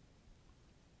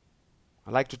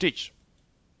 I like to teach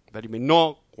that you may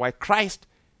know why Christ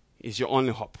is your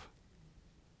only hope.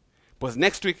 Because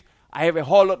next week, I have a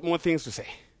whole lot more things to say.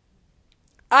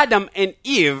 Adam and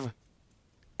Eve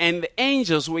and the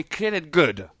angels were created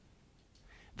good.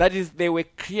 That is, they were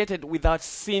created without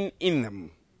sin in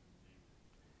them.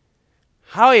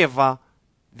 However,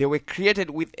 they were created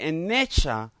with a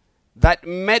nature that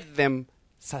made them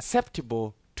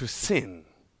susceptible to sin.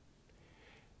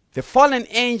 The fallen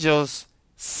angels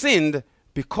sinned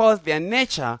because their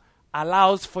nature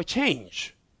allows for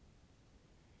change.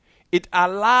 It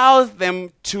allows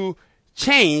them to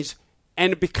change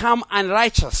and become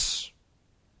unrighteous.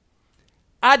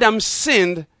 Adam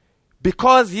sinned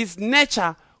because his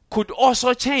nature could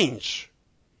also change.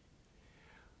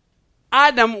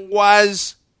 Adam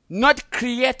was not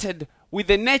created with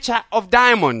the nature of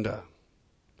diamond.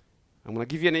 I'm going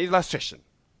to give you an illustration.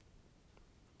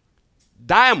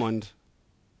 Diamond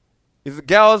is a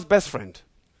girl's best friend.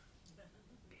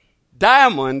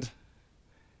 Diamond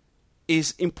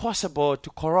is impossible to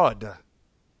corrode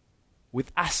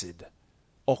with acid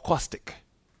or caustic.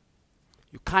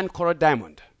 You can't corrode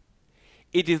diamond.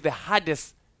 It is the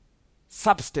hardest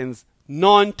substance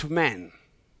known to man.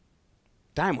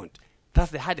 Diamond,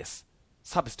 that's the hardest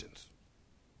substance.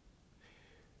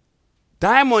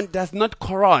 Diamond does not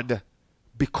corrode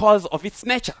because of its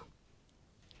nature.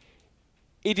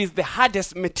 It is the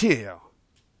hardest material.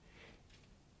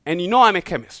 And you know I'm a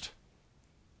chemist.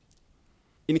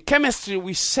 In chemistry,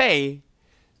 we say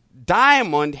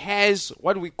diamond has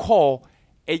what we call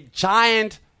a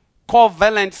giant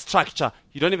covalent structure.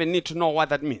 You don't even need to know what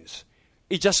that means.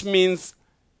 It just means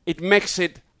it makes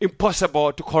it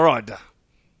impossible to corrode.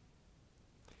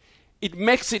 It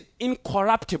makes it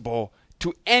incorruptible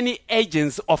to any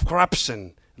agents of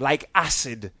corruption like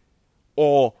acid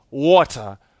or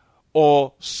water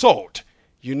or salt.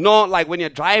 You know, like when you're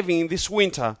driving this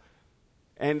winter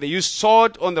and they use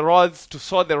salt on the roads to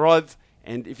salt the roads,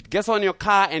 and if it gets on your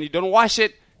car and you don't wash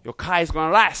it, your car is going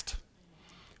to rust.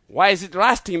 Why is it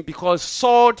rusting? Because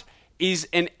salt is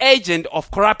an agent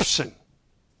of corruption.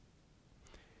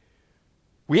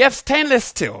 We have stainless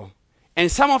steel, and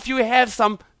some of you have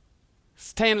some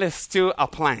stainless steel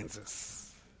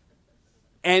appliances.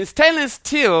 And stainless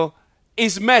steel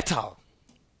is metal,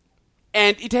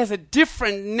 and it has a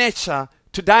different nature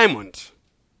to diamond.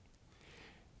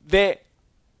 The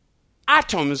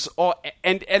atoms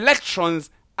and electrons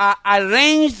are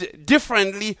arranged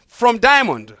differently from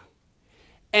diamond.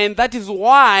 And that is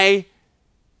why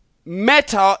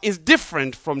metal is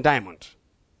different from diamond.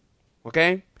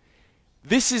 Okay?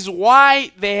 This is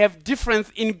why they have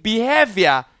difference in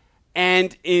behavior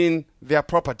and in their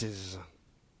properties.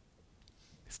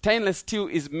 Stainless steel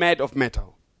is made of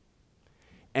metal.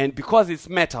 And because it's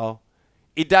metal,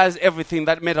 it does everything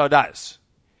that metal does.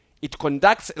 It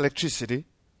conducts electricity,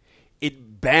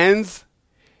 it bends,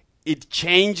 it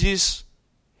changes,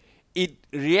 it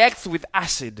reacts with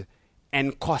acid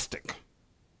and caustic.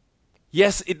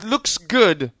 Yes, it looks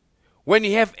good when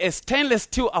you have a stainless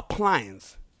steel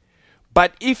appliance,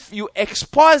 but if you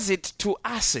expose it to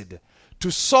acid,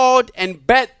 to salt and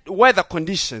bad weather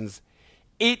conditions,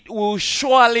 it will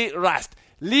surely rust.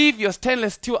 Leave your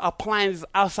stainless steel appliance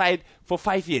outside for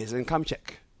 5 years and come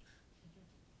check.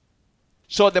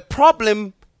 So the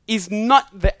problem is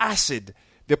not the acid.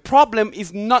 The problem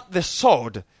is not the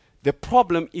salt. The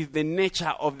problem is the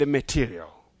nature of the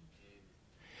material.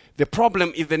 The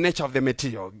problem is the nature of the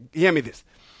material. Hear me this.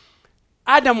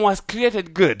 Adam was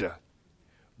created good,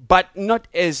 but not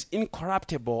as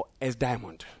incorruptible as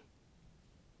diamond.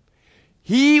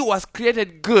 He was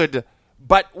created good,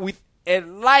 but with a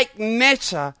like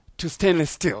nature to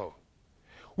stainless steel,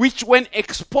 which when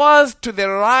exposed to the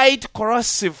right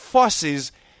corrosive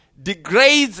forces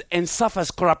degrades and suffers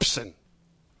corruption.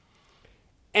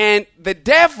 And the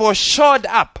devil showed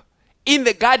up in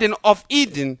the Garden of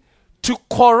Eden to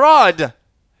corrode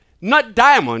not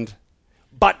diamond,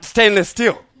 but stainless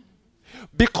steel.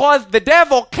 Because the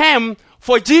devil came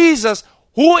for Jesus,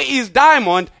 who is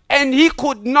diamond, and he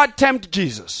could not tempt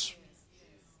Jesus.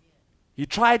 He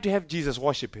tried to have Jesus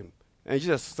worship him. And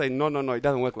Jesus said, no, it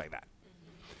doesn't work like that.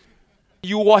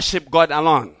 You worship God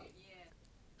alone.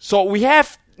 So we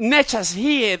have natures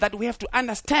here that we have to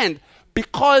understand,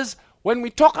 because when we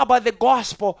talk about the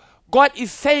gospel, God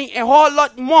is saying a whole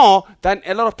lot more than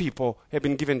a lot of people have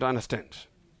been given to understand.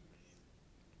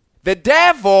 The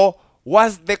devil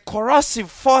was the corrosive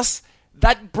force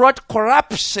that brought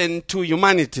corruption to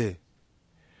humanity.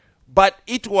 But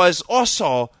it was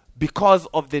also because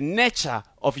of the nature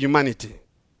of humanity.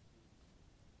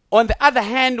 On the other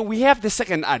hand, we have the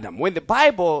second Adam. When the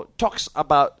Bible talks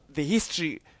about the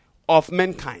history of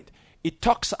mankind, it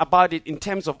talks about it in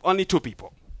terms of only two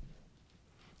people.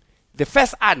 The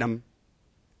first Adam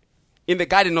in the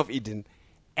Garden of Eden,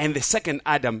 and the second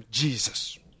Adam,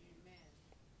 Jesus.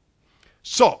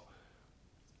 So,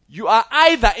 you are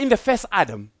either in the first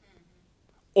Adam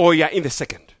or you are in the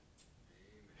second.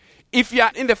 If you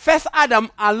are in the first Adam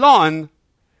alone,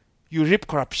 you reap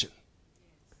corruption.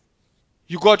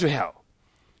 You go to hell.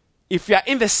 If you are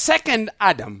in the second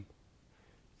Adam,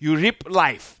 you reap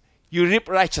life. You reap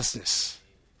righteousness.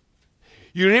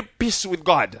 You reap peace with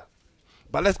God.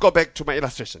 But let's go back to my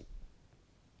illustration.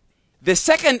 The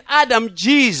second Adam,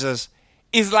 Jesus,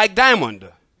 is like diamond.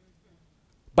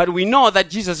 But we know that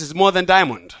Jesus is more than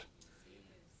diamond.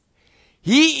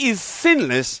 He is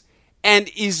sinless and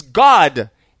is God,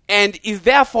 and is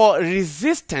therefore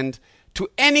resistant to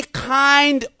any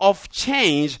kind of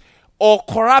change or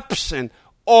corruption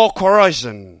or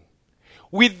corrosion,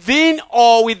 within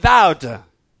or without.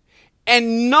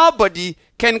 And nobody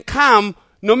can come,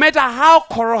 no matter how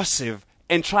corrosive,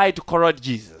 and try to corrode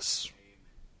Jesus.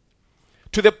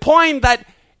 To the point that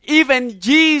even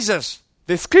Jesus,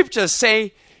 the scriptures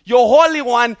say, your Holy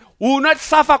One will not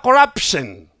suffer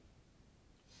corruption.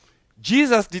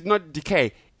 Jesus did not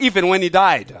decay, even when he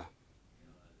died.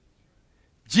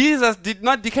 Jesus did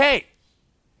not decay.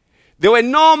 There were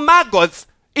no maggots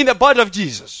in the body of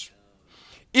Jesus.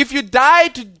 If you die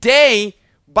today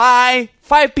by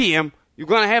 5 p.m., you're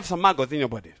going to have some maggots in your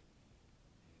body.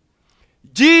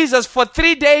 Jesus, for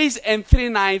 3 days and 3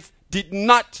 nights, did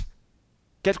not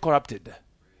get corrupted.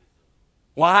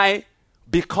 Why?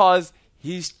 Because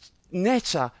his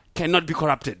nature cannot be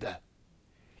corrupted.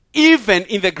 Even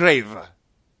in the grave.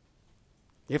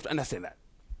 You have to understand that.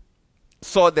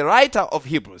 So the writer of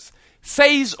Hebrews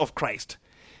says of Christ,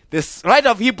 this writer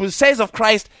of Hebrews says of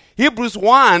Christ, Hebrews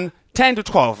 1, 10 to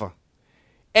 12.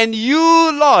 And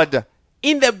you, Lord,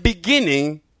 in the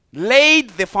beginning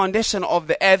laid the foundation of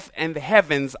the earth, and the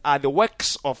heavens are the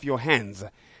works of your hands.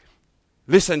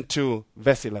 Listen to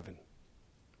verse 11.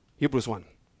 Hebrews 1,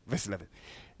 verse 11.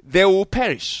 They will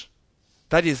perish,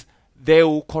 That is, they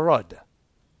will corrode.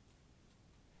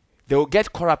 They will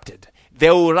get corrupted. They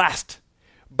will rust.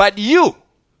 But you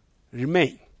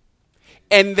remain.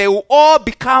 And they will all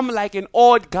become like an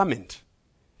old garment.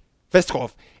 Verse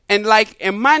 12. And like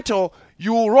a mantle,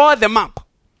 you will roll them up.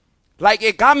 Like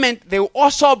a garment, they will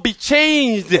also be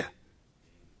changed.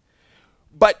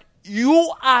 But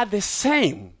you are the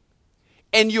same.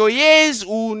 And your years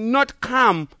will not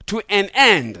come to an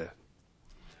end.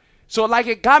 So like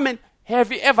a garment,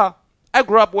 I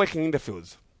grew up working in the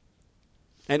fields.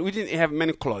 And we didn't have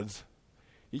many clothes.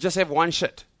 You just have one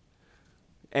shirt.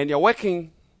 And you're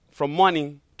working from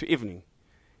morning to evening.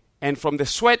 And from the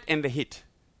sweat and the heat,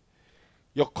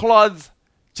 your clothes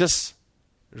just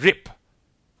rip.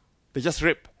 They just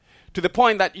rip. To the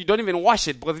point that you don't even wash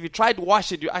it. Because if you try to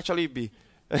wash it, you actually be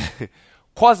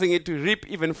causing it to rip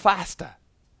even faster.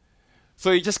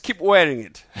 So you just keep wearing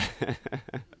it.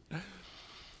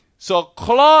 So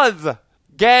clothes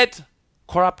get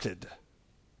corrupted.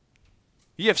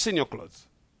 You have seen your clothes.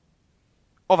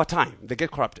 Over time, they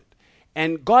get corrupted.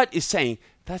 And God is saying,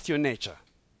 that's your nature.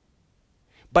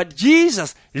 But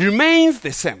Jesus remains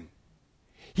the same.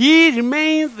 He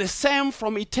remains the same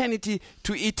from eternity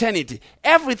to eternity.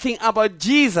 Everything about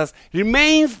Jesus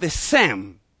remains the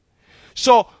same.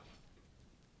 So,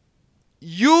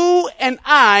 you and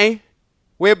I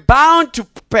were bound to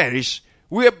perish.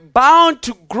 We were bound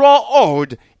to grow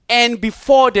old and be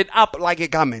folded up like a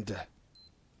garment.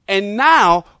 And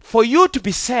now, for you to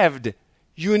be saved,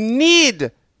 you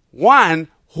need one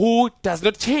who does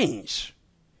not change.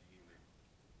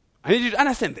 I need you to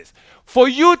understand this. For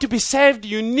you to be saved,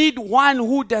 you need one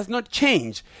who does not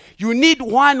change. You need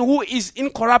one who is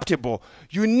incorruptible.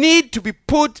 You need to be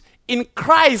put in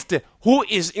Christ, who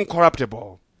is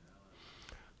incorruptible.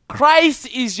 Christ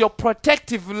is your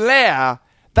protective layer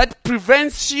that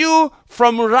prevents you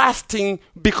from rusting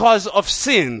because of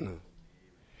sin.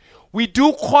 We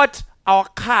do coat our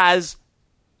cars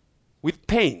with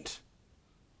paint,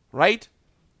 right?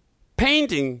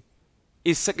 Painting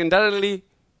is secondarily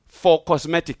for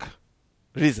cosmetic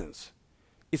reasons.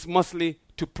 It's mostly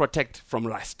to protect from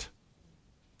rust.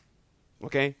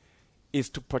 Okay? It's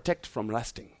to protect from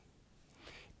rusting.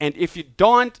 And if you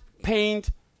don't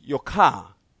paint your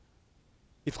car,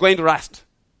 it's going to rust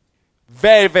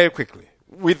very, very quickly.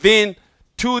 Within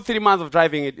 2-3 months of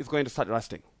driving it, it's going to start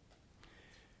rusting.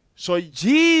 So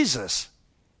Jesus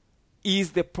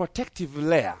is the protective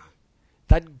layer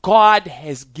that God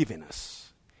has given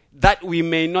us, that we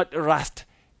may not rust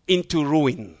into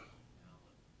ruin.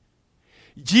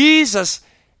 Jesus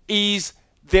is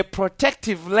the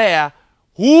protective layer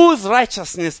whose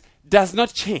righteousness does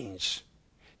not change.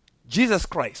 Jesus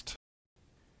Christ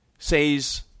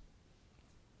says,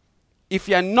 if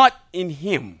you are not in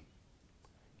him,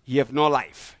 you have no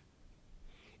life.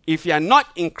 If you are not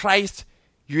in Christ,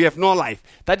 you have no life.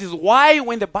 That is why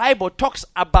when the Bible talks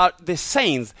about the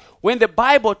saints, when the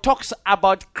Bible talks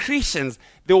about Christians,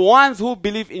 the ones who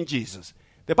believe in Jesus,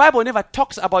 the Bible never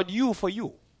talks about you for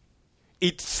you.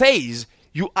 It says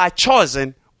you are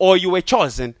chosen or you were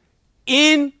chosen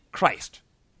in Christ.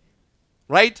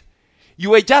 Right?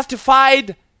 You were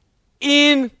justified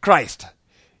in Christ.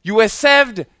 You were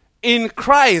saved in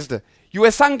Christ. You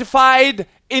were sanctified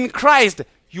in Christ.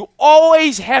 You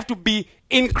always have to be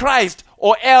in Christ,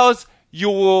 or else you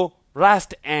will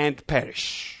rust and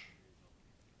perish.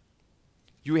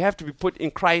 You have to be put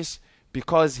in Christ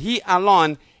because he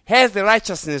alone has the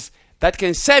righteousness that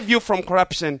can save you from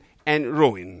corruption and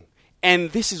ruin.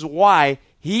 And this is why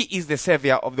he is the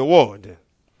Savior of the world.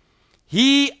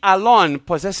 He alone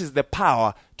possesses the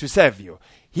power to save you.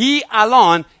 He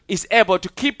alone is able to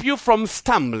keep you from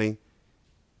stumbling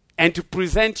and to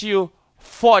present you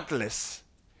faultless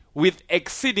with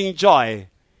exceeding joy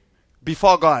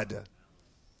before God.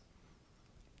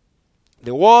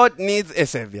 The world needs a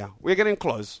Savior. We're getting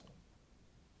close.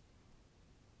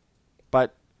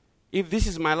 But if this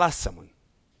is my last sermon,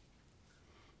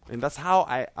 and that's how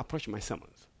I approach my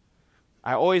sermons,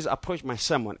 I always approach my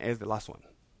sermon as the last one.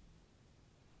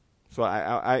 So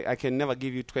I can never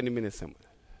give you 20-minute sermon.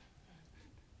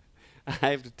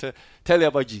 I have to tell you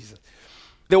about Jesus.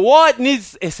 The world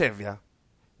needs a Savior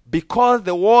because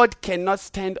the world cannot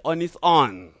stand on its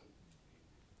own.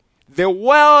 The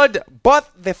world,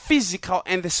 both the physical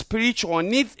and the spiritual,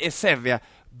 needs a Savior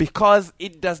because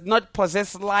it does not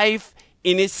possess life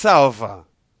in itself.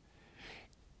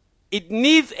 It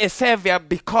needs a Savior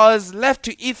because left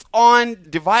to its own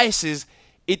devices,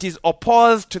 it is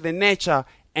opposed to the nature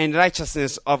and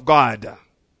righteousness of God.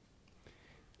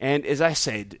 And as I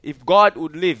said, if God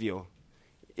would leave you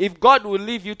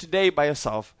today by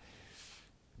yourself,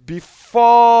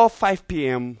 before 5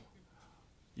 p.m.,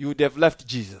 you would have left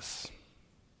Jesus.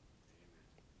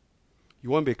 You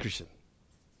won't be a Christian.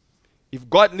 If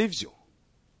God leaves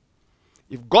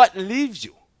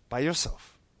you by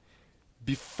yourself,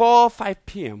 before 5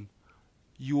 p.m.,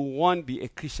 you won't be a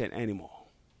Christian anymore.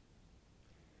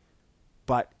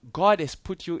 But God has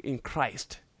put you in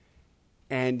Christ,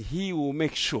 and He will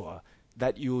make sure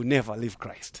that you will never leave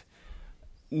Christ.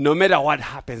 No matter what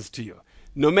happens to you,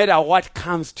 no matter what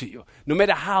comes to you, no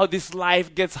matter how this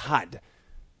life gets hard,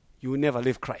 you will never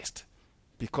leave Christ.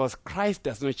 Because Christ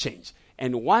does not change.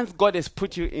 And once God has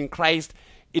put you in Christ,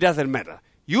 it doesn't matter.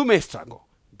 You may struggle,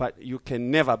 but you can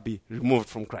never be removed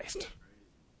from Christ.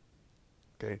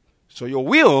 Okay? So your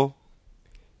will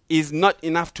is not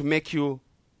enough to make you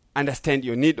understand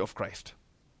your need of Christ.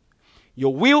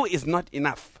 Your will is not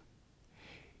enough.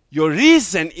 Your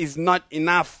reason is not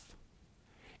enough.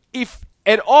 If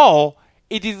at all,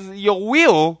 it is your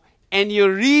will and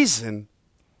your reason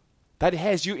that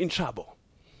has you in trouble.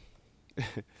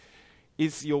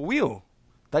 It's your will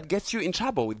that gets you in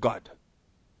trouble with God.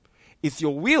 It's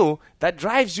your will that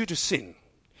drives you to sin.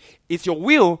 It's your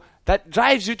will that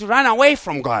drives you to run away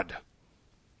from God.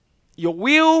 Your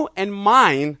will and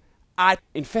mine are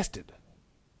infested.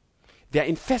 They are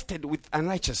infested with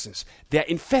unrighteousness. They are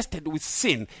infested with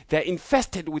sin. They are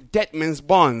infested with dead men's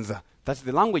bonds. That's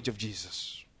the language of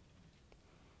Jesus.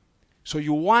 So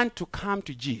you want to come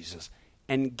to Jesus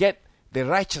and get the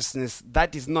righteousness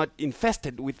that is not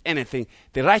infested with anything,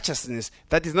 the righteousness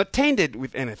that is not tainted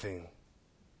with anything.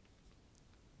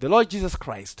 The Lord Jesus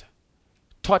Christ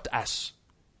taught us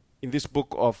in this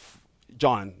book of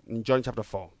John, in John chapter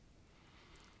 4,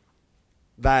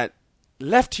 that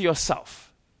left to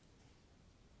yourself,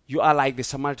 you are like the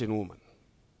Samaritan woman.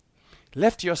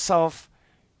 Left to yourself,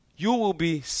 you will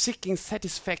be seeking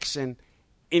satisfaction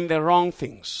in the wrong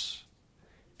things.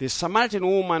 The Samaritan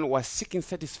woman was seeking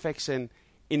satisfaction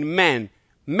in man.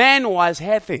 Man was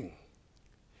her thing.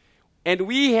 And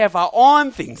we have our own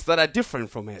things that are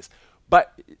different from hers.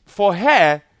 But for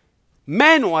her,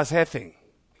 man was her thing.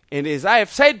 And as I have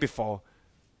said before,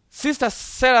 Sister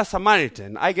Sarah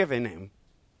Samaritan, I gave her name,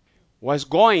 was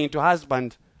going to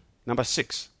husband number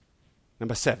 6,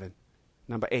 number 7,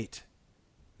 number 8,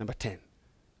 number 10.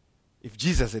 If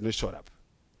Jesus had not showed up.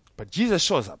 But Jesus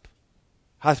shows up,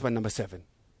 husband number 7.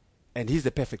 And he's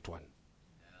the perfect one.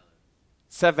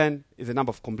 7 is a number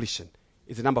of completion.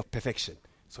 It's a number of perfection.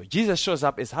 So Jesus shows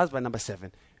up as husband number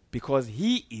 7 because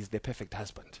he is the perfect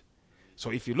husband.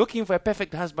 So if you're looking for a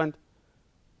perfect husband,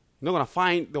 you're not going to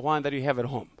find the one that you have at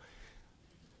home.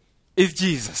 It's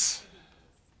Jesus.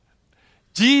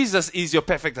 Jesus is your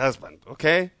perfect husband,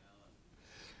 okay?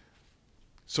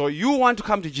 So you want to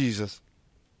come to Jesus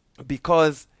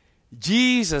because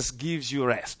Jesus gives you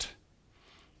rest.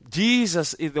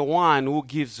 Jesus is the one who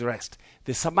gives rest.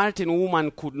 The Samaritan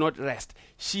woman could not rest.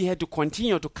 She had to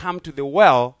continue to come to the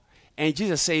well. And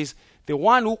Jesus says, the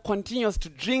one who continues to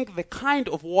drink the kind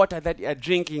of water that you are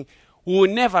drinking will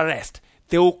never rest.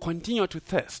 They will continue to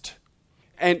thirst.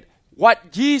 And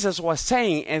what Jesus was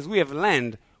saying, as we have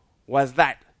learned, was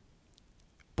that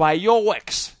by your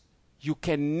works, you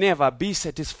can never be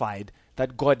satisfied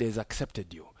that God has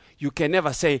accepted you. You can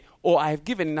never say, oh, I've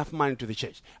given enough money to the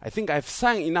church. I think I've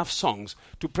sung enough songs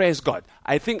to praise God.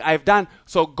 I think I've done,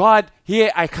 so God,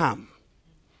 here I come.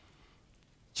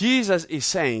 Jesus is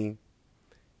saying,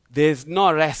 there's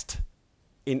no rest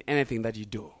in anything that you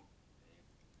do.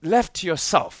 Left to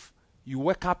yourself, you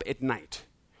wake up at night.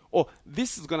 Oh,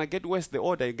 this is going to get worse the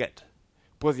older you get.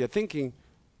 Because you're thinking,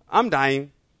 I'm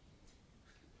dying.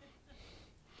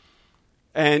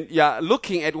 And you're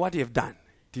looking at what you've done.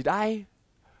 Did I?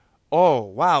 Oh,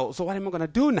 wow. So what am I going to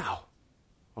do now?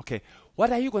 Okay. What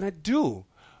are you going to do?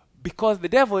 Because the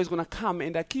devil is going to come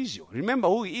and accuse you. Remember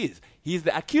who he is. He's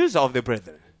the accuser of the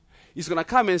brethren. He's going to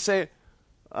come and say,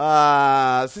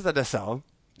 Sister Dasal,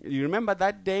 you remember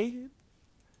that day?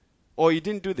 Or you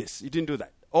didn't do this. You didn't do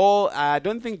that. Or I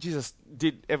don't think Jesus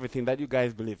did everything that you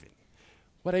guys believe in.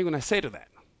 What are you going to say to that?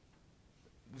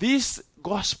 This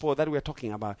gospel that we're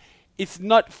talking about, it's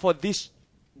not for this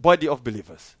body of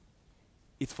believers.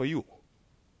 It's for you.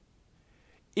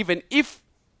 Even if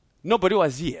nobody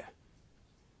was here,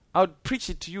 I would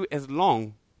preach it to you as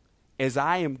long as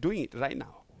I am doing it right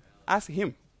now. Ask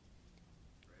him.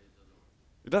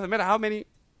 It doesn't matter how many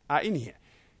are in here.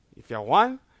 If you're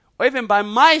one, or even by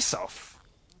myself,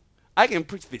 I can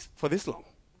preach this for this long.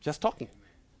 Just talking.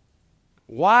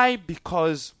 Why?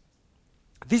 Because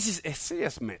this is a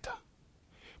serious matter.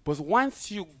 Because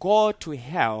once you go to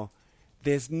hell,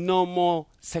 there's no more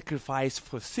sacrifice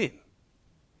for sin.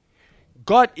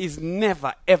 God is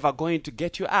never, ever going to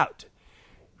get you out.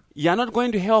 You're not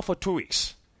going to hell for 2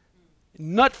 weeks.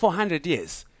 not for 100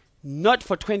 years, not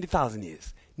for 20,000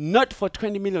 years, not for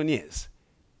 20 million years.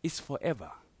 It's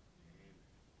forever.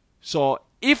 So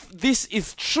if this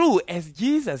is true as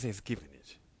Jesus has given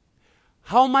it,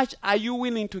 how much are you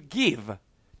willing to give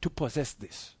to possess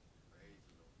this?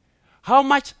 How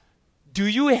much do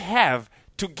you have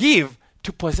to give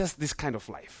to possess this kind of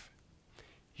life?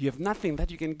 You have nothing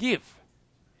that you can give.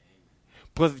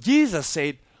 Because Jesus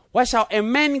said, what shall a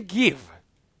man give?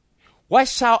 What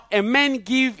shall a man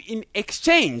give in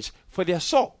exchange for their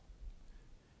soul?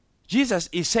 Jesus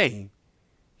is saying,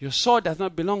 your soul does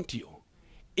not belong to you.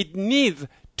 It needs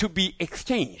to be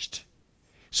exchanged.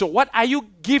 So what are you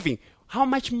giving? How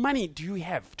much money do you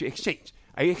have to exchange?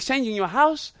 Are you exchanging your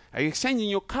house? Are you exchanging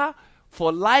your car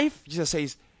for life? Jesus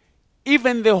says,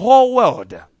 even the whole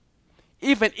world,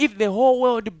 even if the whole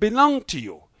world belonged to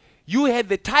you, you had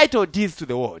the title deeds to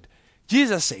the world.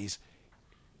 Jesus says,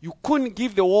 you couldn't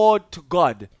give the world to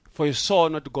God for your soul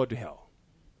not to go to hell.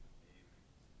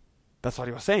 That's what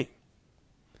he was saying.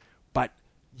 But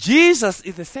Jesus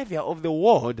is the Savior of the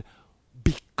world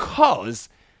because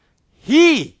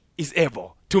he is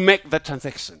able to make that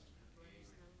transaction.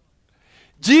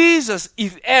 Jesus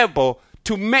is able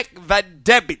to make that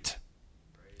debit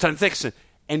transaction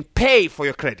and pay for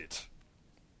your credit.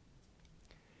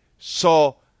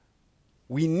 So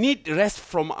we need rest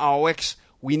from our works.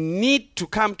 We need to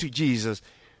come to Jesus.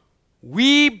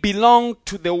 We belong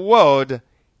to the world,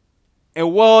 a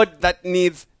world that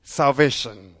needs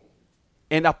salvation.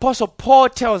 And Apostle Paul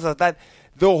tells us that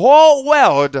the whole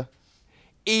world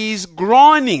is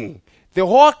groaning. The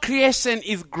whole creation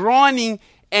is groaning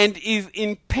and is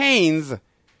in pains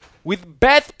with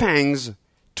birth pangs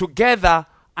together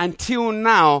until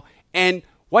now. And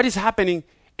what is happening?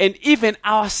 And even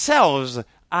ourselves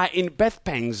are in birth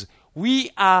pangs.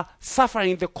 We are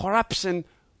suffering the corruption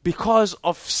because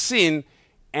of sin.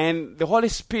 And the Holy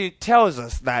Spirit tells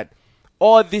us that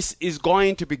all this is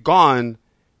going to be gone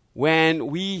when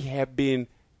we have been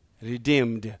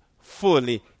redeemed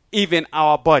fully. Even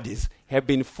our bodies have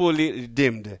been fully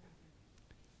redeemed.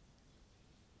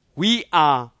 We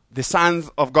are the sons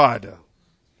of God.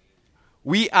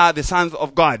 We are the sons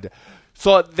of God.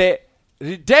 So the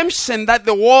redemption that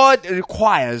the world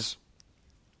requires,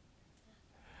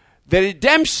 the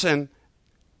redemption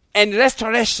and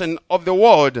restoration of the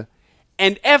world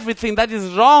and everything that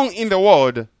is wrong in the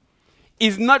world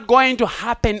is not going to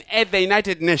happen at the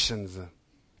United Nations.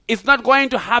 It's not going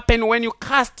to happen when you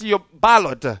cast your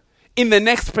ballot in the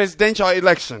next presidential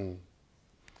election.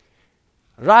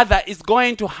 Rather, it's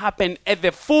going to happen at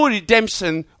the full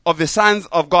redemption of the sons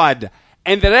of God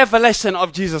and the revelation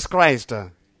of Jesus Christ.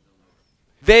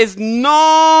 There is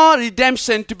no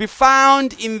redemption to be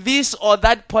found in this or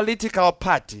that political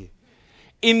party,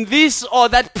 in this or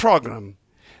that program.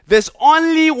 There's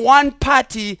only one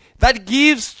party that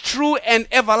gives true and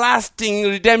everlasting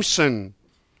redemption.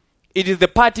 It is the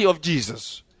party of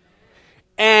Jesus.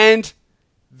 And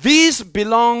this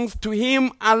belongs to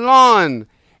him alone.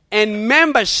 And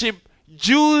membership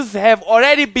dues have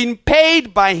already been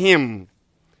paid by him.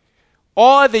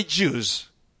 All the Jews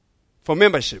for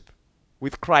membership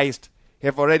with Christ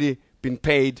have already been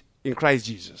paid in Christ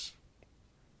Jesus.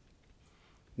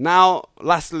 Now,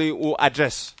 lastly, we'll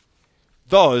address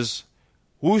those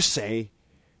who say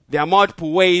there are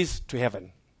multiple ways to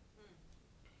heaven.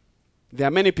 There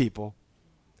are many people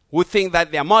who think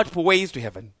that there are multiple ways to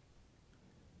heaven.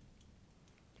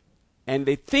 And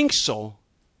they think so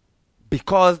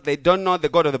because they don't know the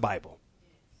God of the Bible.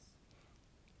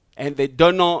 And they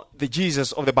don't know the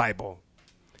Jesus of the Bible.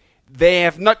 They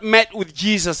have not met with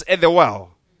Jesus at the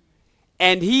well.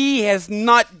 And he has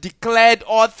not declared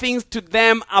all things to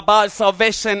them about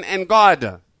salvation and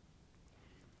God.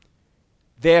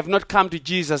 They have not come to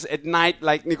Jesus at night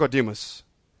like Nicodemus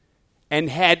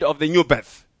and heard of the new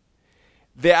birth.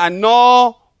 There are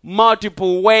no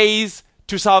multiple ways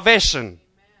to salvation.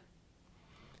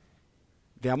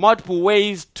 There are multiple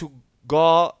ways to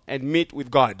go and meet with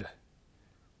God.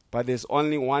 But there's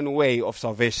only one way of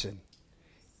salvation.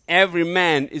 Every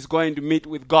man is going to meet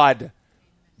with God.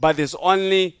 But there's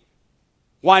only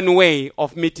one way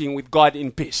of meeting with God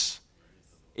in peace.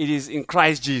 It is in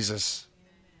Christ Jesus.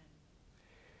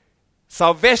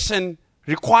 Salvation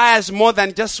requires more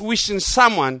than just wishing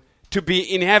someone to be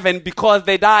in heaven because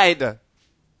they died.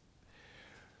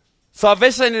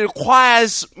 Salvation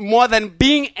requires more than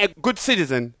being a good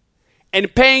citizen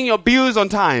and paying your bills on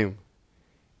time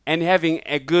and having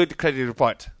a good credit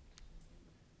report.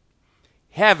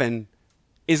 Heaven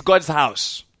is God's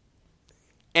house,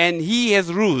 and he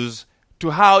has rules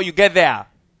to how you get there.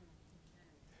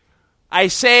 I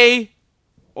say,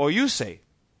 or you say,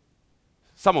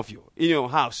 some of you, in your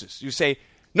houses, you say,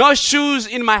 no shoes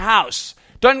in my house.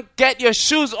 Don't get your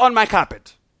shoes on my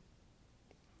carpet.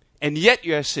 And yet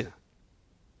you're a sinner.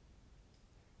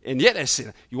 And yet a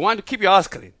sinner. You want to keep your house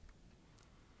clean.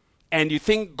 And you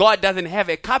think God doesn't have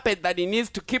a carpet that he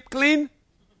needs to keep clean?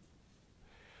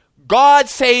 God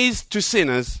says to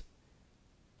sinners,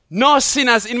 no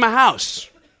sinners in my house.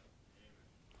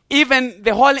 Even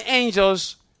the holy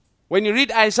angels, when you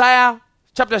read Isaiah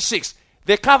chapter 6,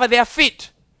 they cover their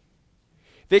feet.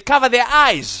 They cover their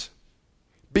eyes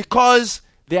because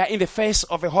they are in the face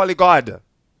of a holy God.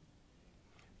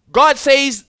 God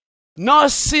says, no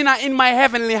sinner in my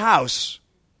heavenly house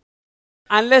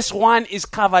unless one is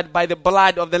covered by the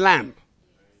blood of the Lamb.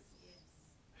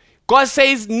 God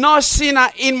says, no sinner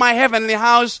in my heavenly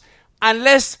house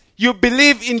unless you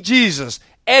believe in Jesus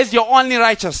as your only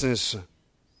righteousness.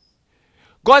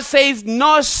 God says,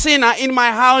 no sinner in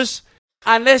my house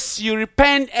unless you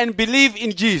repent and believe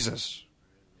in Jesus.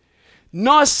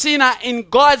 No sinner in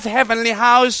God's heavenly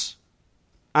house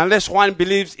unless one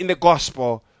believes in the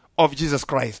gospel of Jesus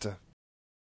Christ.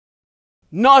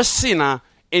 No sinner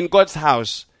in God's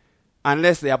house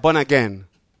unless they are born again.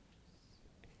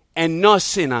 And no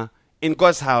sinner in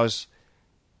God's house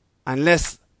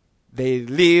unless they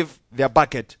leave their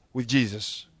bucket with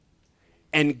Jesus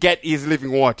and get his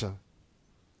living water.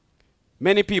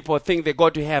 Many people think they go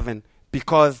to heaven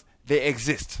because they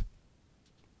exist.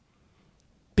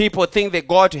 People think they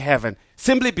go to heaven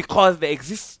simply because they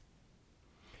exist.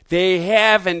 They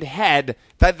haven't had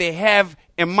that they have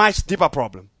a much deeper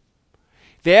problem.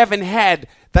 They haven't had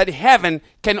that heaven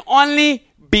can only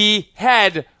be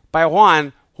had by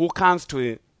one who comes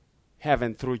to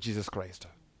heaven through Jesus Christ.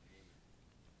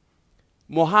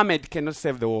 Muhammad cannot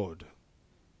save the world.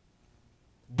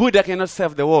 Buddha cannot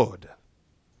save the world.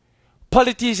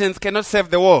 Politicians cannot save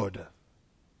the world.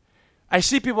 I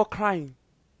see people crying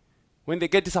when they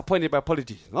get disappointed by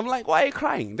politicians. I'm like, why are you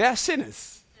crying? They are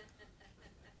sinners.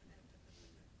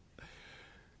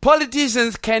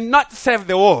 Politicians cannot save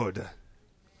the world.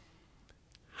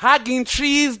 Hugging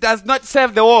trees does not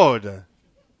save the world.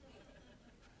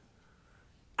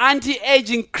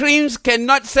 Anti-aging creams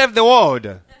cannot save the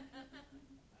world.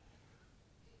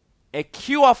 A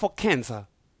cure for cancer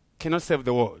cannot save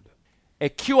the world. A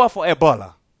cure for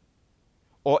Ebola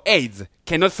or AIDS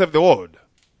cannot save the world.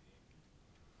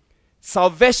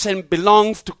 Salvation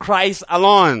belongs to Christ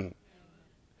alone.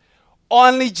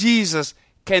 Only Jesus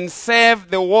can save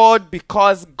the world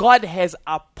because God has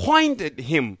appointed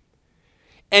him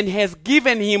and has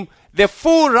given him the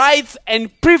full rights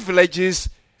and privileges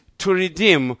to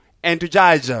redeem and to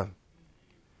judge.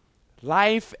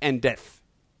 Life and death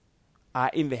are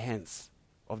in the hands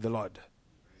of the Lord.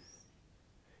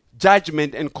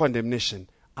 Judgment and condemnation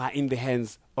are in the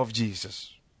hands of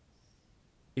Jesus.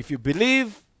 If you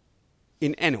believe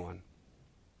in anyone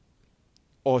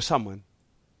or someone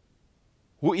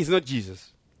who is not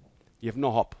Jesus, you have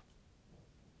no hope.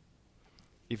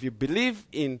 If you believe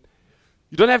in,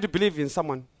 you don't have to believe in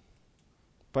someone,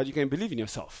 but you can believe in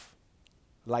yourself.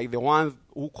 Like the ones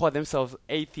who call themselves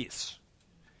atheists.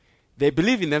 They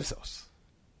believe in themselves.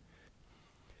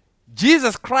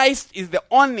 Jesus Christ is the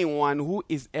only one who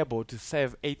is able to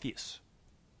save atheists,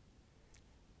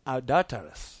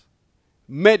 adulterers,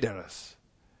 murderers,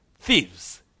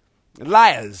 thieves,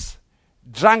 liars,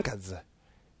 drunkards,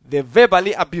 the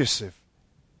verbally abusive,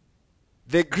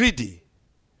 the greedy,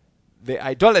 the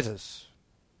idolaters.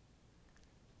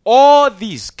 All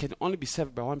these can only be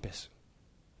saved by one person.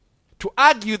 To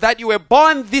argue that you were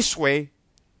born this way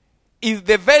is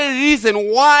the very reason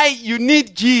why you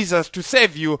need Jesus to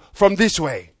save you from this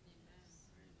way.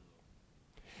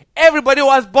 Everybody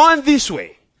was born this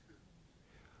way.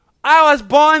 I was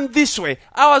born this way.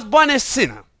 I was born a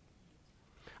sinner.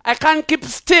 I can't keep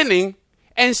stealing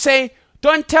and say,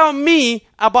 don't tell me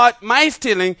about my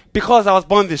stealing because I was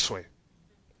born this way.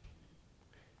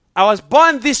 I was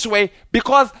born this way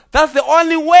because that's the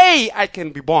only way I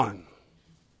can be born.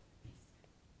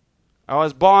 I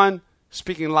was born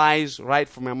speaking lies right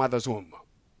from my mother's womb.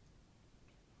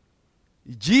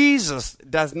 Jesus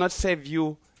does not save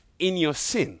you in your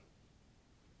sin.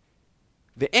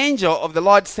 The angel of the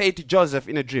Lord said to Joseph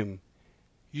in a dream,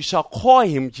 you shall call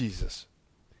him Jesus,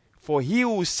 for he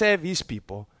will save his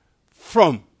people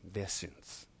from their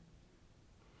sins.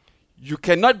 You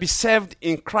cannot be saved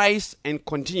in Christ and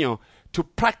continue to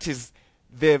practice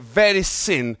the very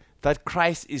sin that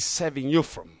Christ is saving you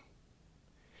from.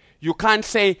 You can't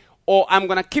say, oh, I'm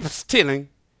going to keep stealing,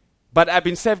 but I've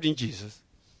been saved in Jesus.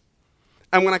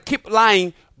 I'm going to keep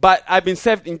lying, but I've been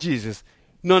saved in Jesus.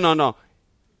 No.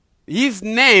 His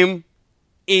name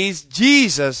is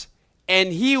Jesus,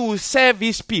 and he will save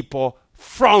his people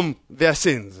from their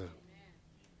sins.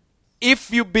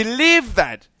 If you believe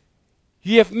that,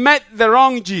 you have met the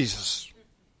wrong Jesus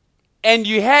and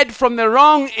you heard from the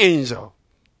wrong angel.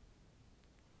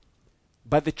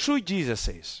 But the true Jesus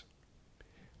says,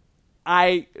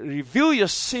 I reveal your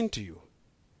sin to you,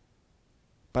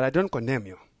 but I don't condemn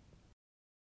you.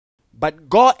 But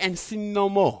go and sin no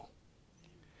more,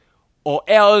 or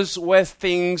else worse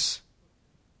things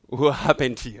will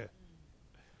happen to you.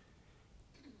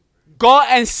 Go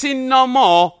and sin no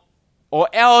more, or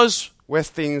else worse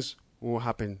things will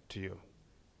happen to you.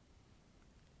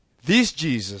 This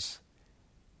Jesus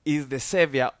is the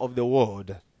Savior of the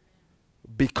world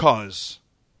because,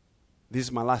 this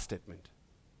is my last statement,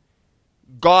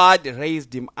 God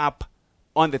raised him up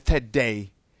on the third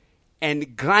day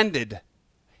and granted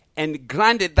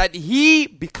that he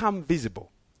become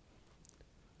visible.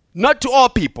 Not to all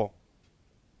people,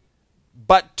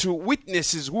 but to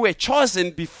witnesses who were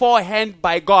chosen beforehand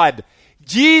by God.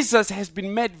 Jesus has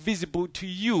been made visible to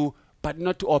you, but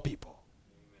not to all people.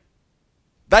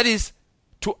 That is,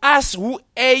 to us who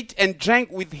ate and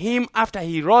drank with him after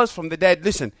he rose from the dead.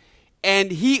 Listen,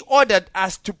 and he ordered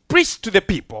us to preach to the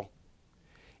people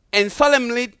and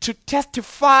solemnly to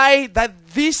testify that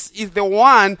this is the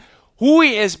one who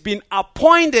has been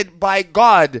appointed by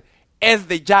God as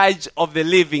the judge of the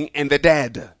living and the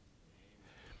dead.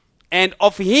 And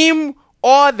of him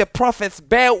all the prophets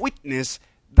bear witness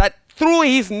that through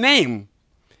his name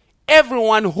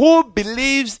everyone who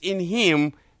believes in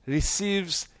him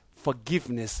receives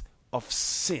forgiveness of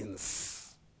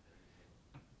sins.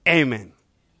 Amen.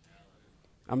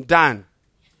 I'm done.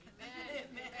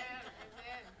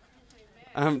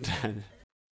 I'm done.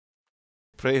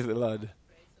 Praise the Lord.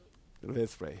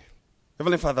 Let's pray.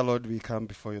 Heavenly Father, Lord, we come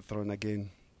before your throne again.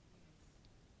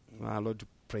 Lord, to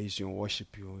praise you and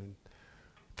worship you. And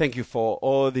thank you for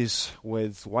all these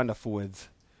words, wonderful words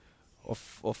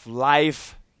of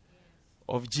life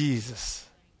of Jesus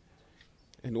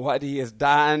and what he has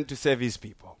done to save his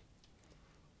people.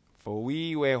 For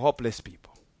we were hopeless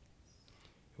people.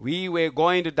 We were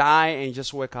going to die and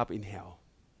just wake up in hell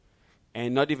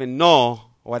and not even know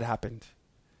what happened.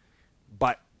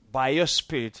 But by your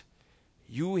Spirit,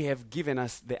 you have given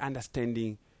us the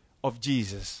understanding of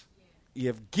Jesus. You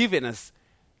have given us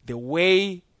the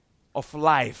way of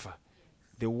life,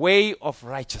 the way of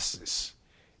righteousness,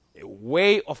 a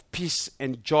way of peace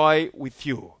and joy with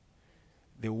you,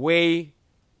 the way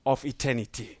of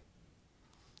eternity.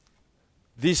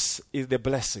 This is the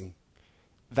blessing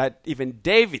that even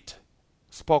David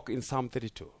spoke in Psalm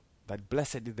 32, that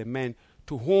blessed is the man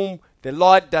to whom the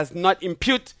Lord does not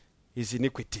impute his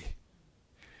iniquity.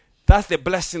 That's the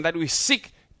blessing that we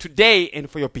seek today and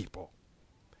for your people,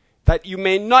 that you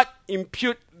may not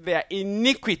impute their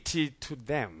iniquity to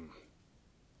them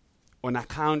on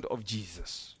account of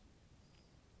Jesus.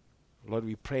 Lord,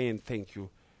 we pray and thank you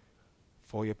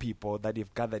for your people that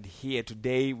you've gathered here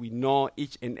today. We know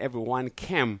each and every one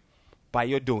came by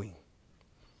your doing.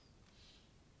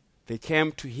 They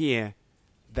came to hear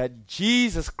that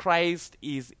Jesus Christ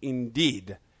is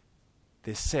indeed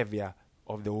the Savior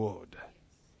of the world.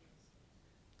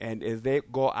 And as they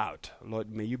go out,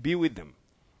 Lord, may you be with them.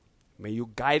 May you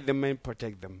guide them and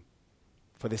protect them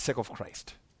for the sake of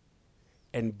Christ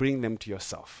and bring them to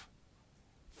yourself.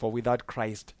 For without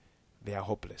Christ, they are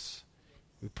hopeless.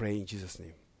 We pray in Jesus'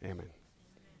 name. Amen.